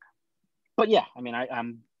bet. But yeah, I mean, I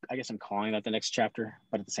guess I'm calling that the next chapter,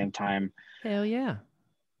 but at the same time, Hell yeah.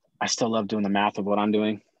 I still love doing the math of what I'm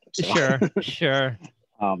doing. So, Sure. Sure.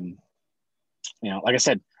 like I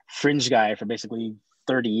said, fringe guy for basically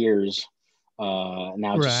 30 years.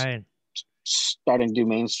 Now just Right. starting to do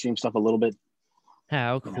mainstream stuff a little bit.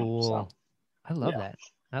 How So cool. I love yeah. that.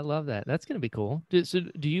 I love that. That's going to be cool. Do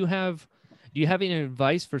you have any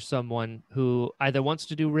advice for someone who either wants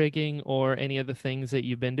to do rigging or any of the things that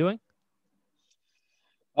you've been doing?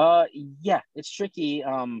 Yeah, it's tricky.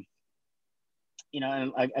 And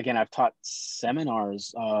again, I've taught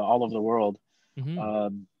seminars all over the world.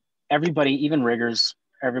 Mm-hmm. Everybody, even riggers,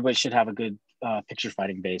 everybody should have a good picture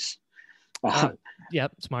fighting base.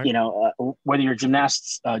 Yep, smart. Whether you're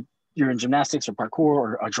you're in gymnastics or parkour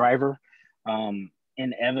or a driver,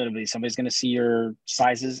 inevitably somebody's going to see your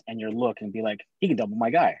sizes and your look and be like, he can double my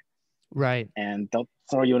guy. Right. And they'll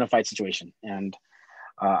throw you in a fight situation. And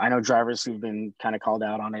I know drivers who've been kind of called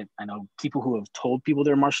out on it. I know people who have told people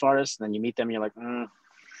they're martial artists, and then you meet them and you're like,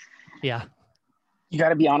 Yeah. you got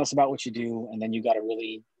to be honest about what you do. And then you got to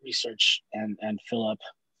really research and fill up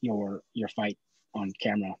your fight on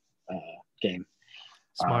camera game.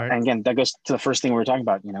 Smart. And again, that goes to the first thing we were talking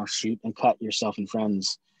about, shoot and cut yourself and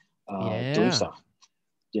friends doing Yeah. stuff.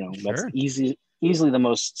 That's Sure. easily the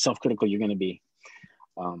most self-critical you're going to be.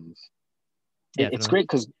 It's Definitely. great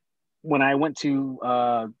because when I went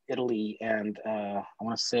to Italy and I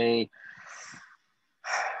want to say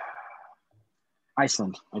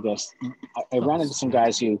Iceland, I guess, I Oh, ran into some sweet.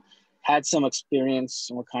 guys who had some experience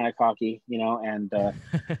and were kind of cocky, and at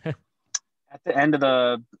the end of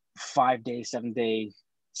the 5-day, 7-day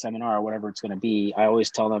seminar or whatever it's going to be, I always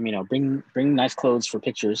tell them, bring nice clothes for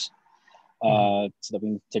pictures, so that we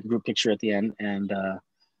can take a group picture at the end, and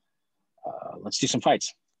let's do some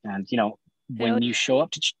fights. And Hell when you show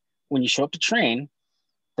up to train,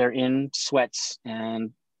 they're in sweats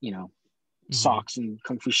and socks and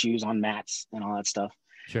kung fu shoes on mats and all that stuff.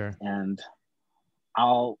 sure. And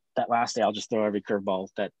that last day I'll just throw every curveball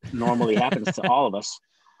that normally happens to all of us.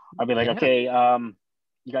 I'll be like, Yeah. okay,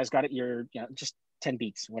 you guys got it. You're just 10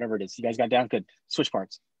 beats, whatever it is. You guys got down. Good. Switch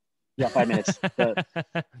parts. You got 5 minutes.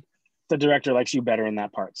 The director likes you better in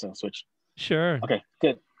that part. So switch. Sure. Okay,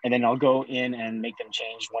 good. And then I'll go in and make them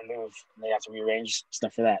change one move. And they have to rearrange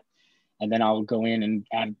stuff for that. And then I'll go in and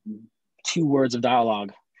add 2 words of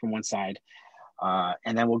dialogue from one side.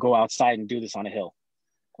 And then we'll go outside and do this on a hill.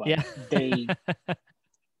 But Yeah.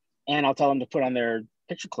 and I'll tell them to put on their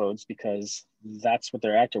picture clothes because that's what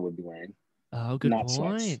their actor would be wearing. Oh, good not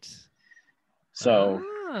point. Sweats. So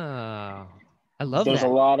I love there's that.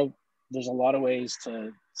 a lot of ways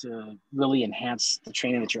to really enhance the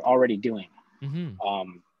training that you're already doing. Mm-hmm.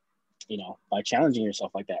 By challenging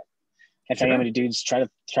yourself like that. Can't tell you how many dudes try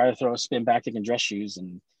to throw a spin back kick in dress shoes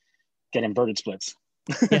and get inverted splits.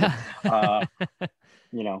 Yeah.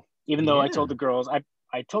 You know, even though I told the girls,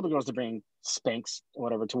 I told the girls to bring Spanx,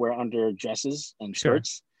 whatever, to wear under dresses and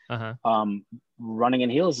skirts. Running in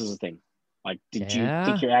heels is a thing. Like, did you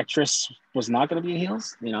think your actress was not going to be in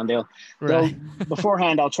heels? You know, they'll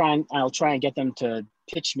beforehand. I'll try and get them to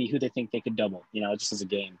pitch me who they think they could double. You know, just as a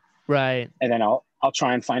game. Right. And then I'll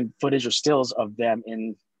try and find footage or stills of them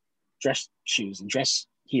in dress shoes and dress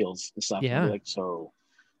heels and stuff. Yeah. And be like, so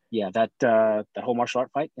yeah, that whole martial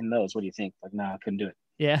art fight in those. What do you think? Like, nah, I couldn't do it.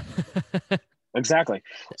 Yeah. Exactly.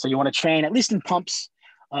 So you want to train at least in pumps,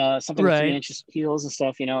 something with 3 inches heels and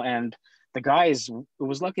stuff, you know, and the guys, it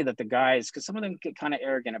was lucky that the guys, because some of them get kind of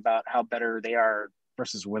arrogant about how better they are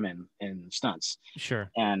versus women in stunts. Sure.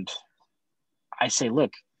 And I say,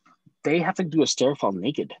 look, they have to do a stair fall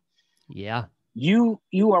naked. Yeah. You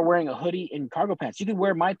are wearing a hoodie and cargo pants. You could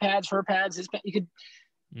wear my pads, her pads, his pads. You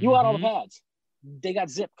got all the pads. They got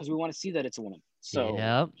zipped because we want to see that it's a woman.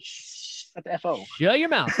 So shut the FO. Shut your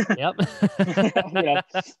mouth. Yep. You know?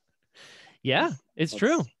 Yeah, it's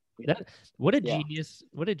true. What a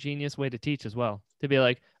genius way to teach as well. To be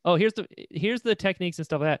like, oh, here's the techniques and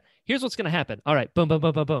stuff like that. Here's what's gonna happen. All right, boom, boom,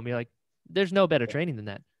 boom, boom, boom. You're like, there's no better training than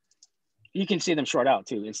that. You can see them short out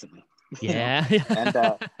too instantly. Yeah.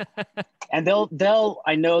 And they'll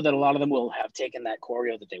I know that a lot of them will have taken that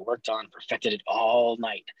choreo that they worked on, perfected it all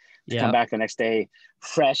night to come back the next day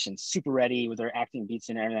fresh and super ready with their acting beats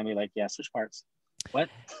and everything. And be like, yeah, switch parts. What?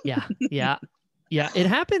 Yeah. It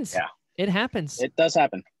happens. Yeah. It happens. It does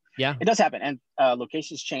happen. Yeah. It does happen. And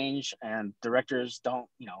locations change and directors don't,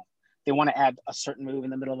 you know, they want to add a certain move in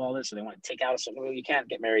the middle of all this, so they want to take out a certain move. You can't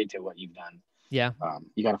get married to what you've done. Yeah.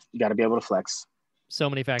 You gotta be able to flex. So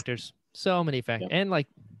many factors. Yep. And like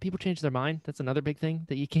people change their mind. That's another big thing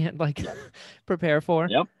that you can't like prepare for.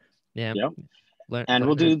 Yep. Yeah. Yep.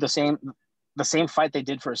 We'll do the same fight they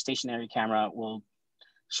did for a stationary camera. We'll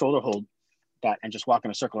shoulder hold that and just walk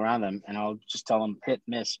in a circle around them, and I'll just tell them hit,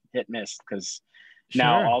 miss, because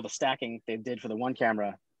now all the stacking they did for the one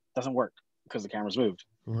camera doesn't work because the camera's moved.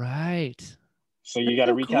 Right. So you got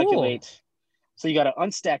to recalculate. Cool. So you got to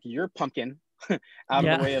unstack your pumpkin out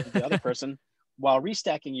of the way of the other person while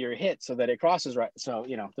restacking your hit so that it crosses right. So,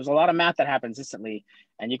 you know, there's a lot of math that happens instantly,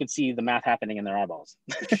 and you can see the math happening in their eyeballs.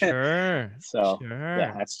 Sure.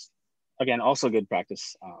 Yeah, that's, again, also good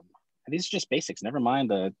practice. These are just basics. Never mind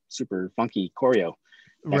the super funky choreo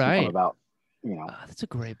that can come about. You know, that's a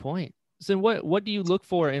great point. So what do you look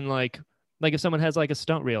for in like if someone has like a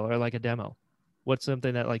stunt reel or like a demo? What's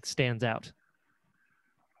something that like stands out?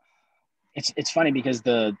 It's funny because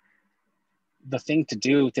the thing to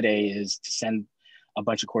do today is to send a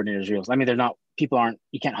bunch of coordinators reels. I mean,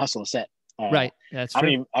 you can't hustle a set. Right. That's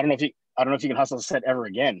true. I don't know if you can hustle a set ever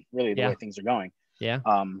again, really, the way things are going. Yeah.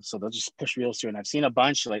 So they'll just push reels through, and I've seen a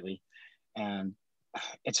bunch lately. And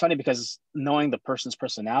it's funny because knowing the person's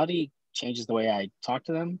personality changes the way I talk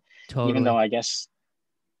to them. Totally. Even though I guess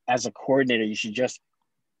as a coordinator, you should just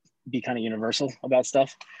be kind of universal about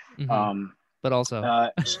stuff. Mm-hmm. But also,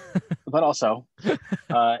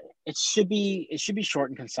 it should be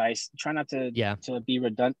short and concise. Try not to be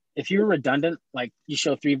redundant. If you're redundant, like you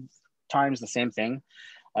show 3 times the same thing,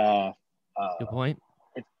 good point.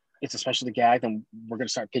 It's a specialty gag, then we're going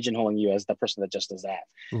to start pigeonholing you as the person that just does that.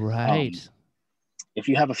 Right. If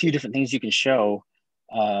you have a few different things you can show,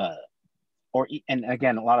 and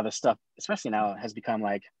again, a lot of the stuff, especially now, has become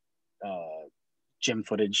like gym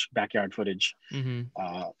footage, backyard footage.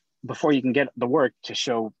 Mm-hmm. Before you can get the work to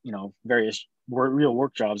show, you know, various real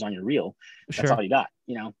work jobs on your reel, that's all you got,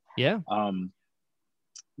 you know? Yeah.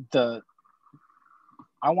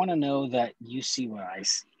 I want to know that you see what I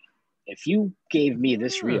see. If you gave me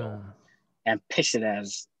this reel and pitched it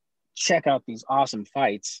as, check out these awesome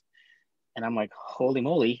fights, and I'm like, holy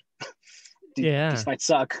moly, these fights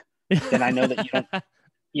suck, then I know that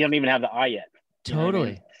you don't even have the eye yet. Totally. What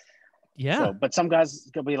I mean? Yeah. So, but some guys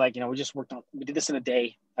could be like, you know, we did this in a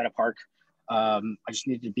day at a park. I just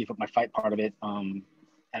needed to beef up my fight part of it. And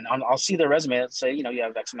I'll see their resume and say, you know, you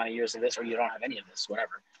have X amount of years of this, or you don't have any of this,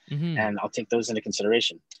 whatever. Mm-hmm. And I'll take those into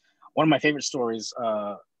consideration. One of my favorite stories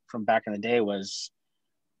from back in the day was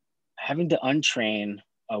having to untrain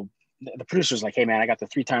the producer's like, hey man, I got the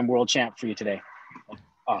 3-time world champ for you today. Like,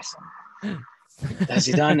 awesome. Has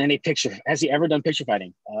he ever done picture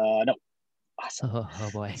fighting? No. Awesome. Oh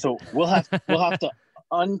boy. So we'll have to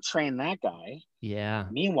untrain that guy. Yeah.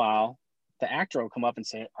 Meanwhile, the actor will come up and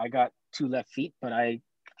say, I got 2 left feet, but I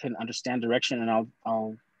can understand direction and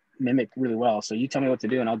I'll mimic really well. So you tell me what to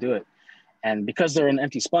do and I'll do it. And because they're an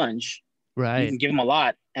empty sponge, you can give them a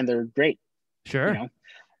lot and they're great. Sure. You know?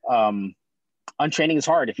 untraining is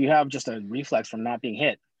hard. If you have just a reflex from not being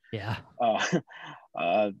hit, Yeah.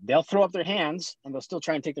 They'll throw up their hands and they'll still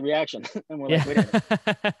try and take the reaction. And we're like, wait a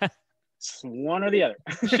minute, it's one or the other.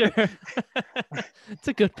 Sure. It's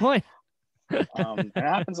a good point. It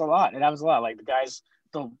happens a lot. Like the guys,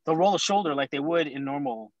 they'll roll a shoulder like they would in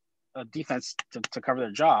normal defense to cover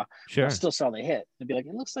their jaw. Sure. They'll still sell the hit. They'll be like,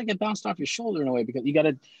 it looks like it bounced off your shoulder in a way, because you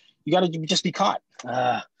gotta just be caught.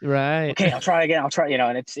 Right. Okay, I'll try again.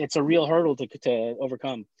 And it's a real hurdle to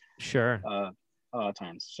overcome. Sure.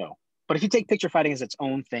 Times. So, but if you take picture fighting as its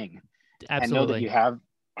own thing, absolutely, and know that you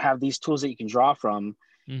have these tools that you can draw from,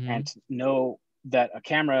 and know that a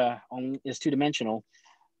camera only is 2-dimensional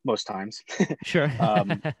most times. Sure.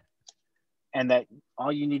 And that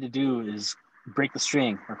all you need to do is break the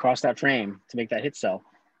string or cross that frame to make that hit sell,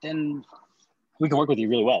 then we can work with you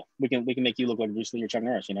really well. We can make you look like Bruce Lee or Chuck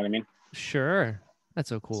Norris. You know what I mean? Sure. That's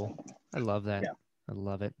so cool. I love that. Yeah. I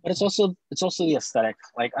love it. But it's also the aesthetic.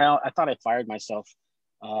 Like I thought I fired myself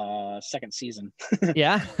second season.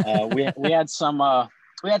 Yeah. We had some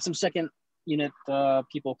second unit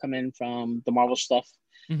people come in from the Marvel stuff,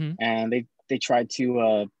 and they tried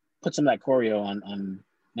to put some of that choreo on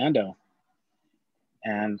Mando,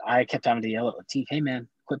 and I kept having to yell at Latif, "Hey man,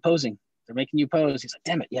 quit posing! They're making you pose." He's like,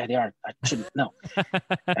 "Damn it, yeah they are. I shouldn't know."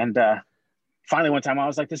 And finally one time I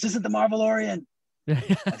was like, "This isn't the Marvel Orient."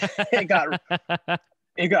 It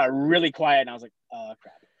got really quiet, and I was like,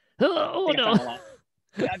 crap. Oh no.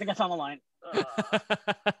 I think I found the line.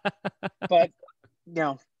 But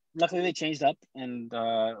luckily they changed up, and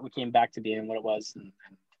we came back to being what it was, and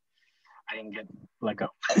I didn't get let go.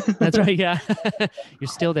 That's right. Yeah. You're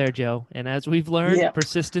still there, Joe. And as we've learned,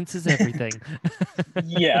 persistence is everything.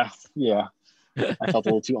 Yeah. I felt a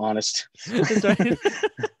little too honest. That's right.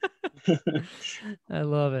 I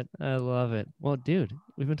love it. Well, dude,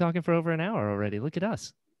 we've been talking for over an hour already. Look at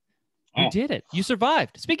us. You did it. You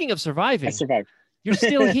survived. Speaking of surviving, I survived. You're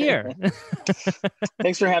still here.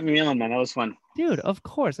 Thanks for having me on, man. That was fun. Dude, of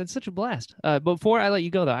course. It's such a blast. Before I let you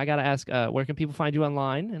go, though, I got to ask, where can people find you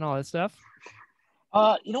online and all that stuff?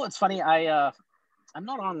 You know what's funny? I'm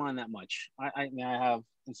not online that much. I have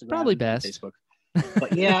Instagram, probably best, Facebook.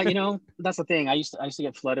 But yeah, that's the thing. I used to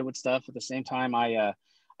get flooded with stuff. At the same time, I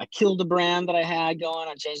killed the brand that I had going.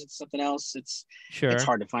 I changed it to something else. It's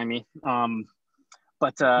hard to find me.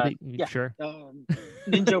 But yeah, sure.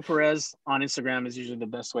 Joe Perez on Instagram is usually the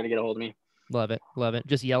best way to get a hold of me. Love it.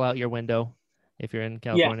 Just yell out your window if you're in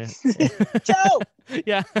California. Yeah. Joe!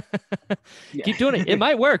 Yeah. Keep doing it. It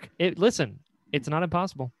might work. Listen, it's not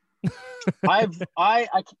impossible. I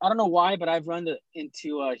don't know why, but I've run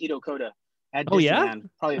into Hito Koda at Disneyland.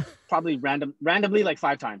 Probably randomly like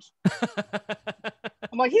 5 times.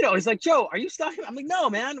 I'm like, he's like, Joe, are you stopping? I'm like, no,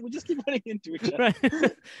 man, we just keep running into each other.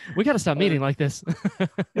 Right. We got to stop meeting like this.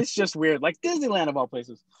 It's just weird, like Disneyland of all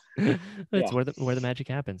places. It's where the magic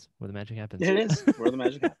happens. Where the magic happens. It is where the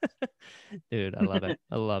magic happens. Dude, I love it.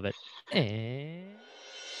 I love it. And...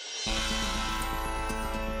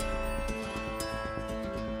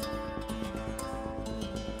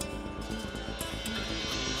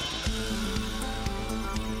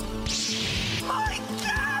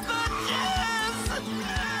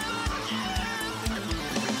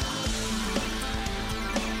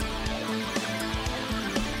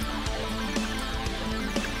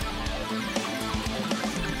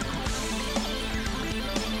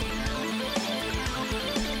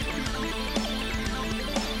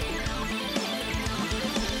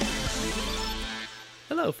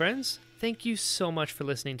 Hello, friends. Thank you so much for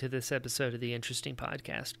listening to this episode of the Interesting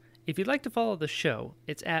Podcast. If you'd like to follow the show,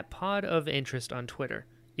 it's at Pod of Interest on Twitter.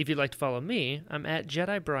 If you'd like to follow me, I'm at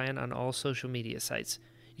Jedi Brian on all social media sites.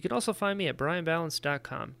 You can also find me at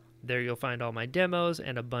brianbalance.com. There you'll find all my demos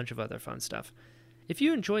and a bunch of other fun stuff. If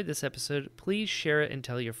you enjoyed this episode, please share it and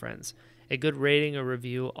tell your friends. A good rating or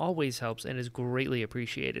review always helps and is greatly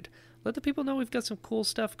appreciated. Let the people know we've got some cool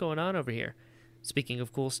stuff going on over here. Speaking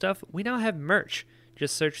of cool stuff, we now have merch.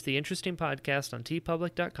 Just search The Interesting Podcast on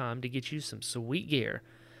tpublic.com to get you some sweet gear.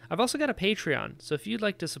 I've also got a Patreon, so if you'd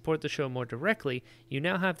like to support the show more directly, you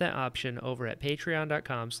now have that option over at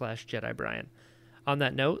patreon.com/JediBrian. On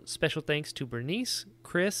that note, special thanks to Bernice,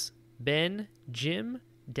 Chris, Ben, Jim,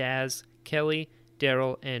 Daz, Kelly,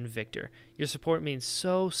 Daryl, and Victor. Your support means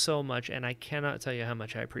so much, and I cannot tell you how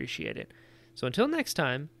much I appreciate it. So until next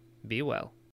time, be well.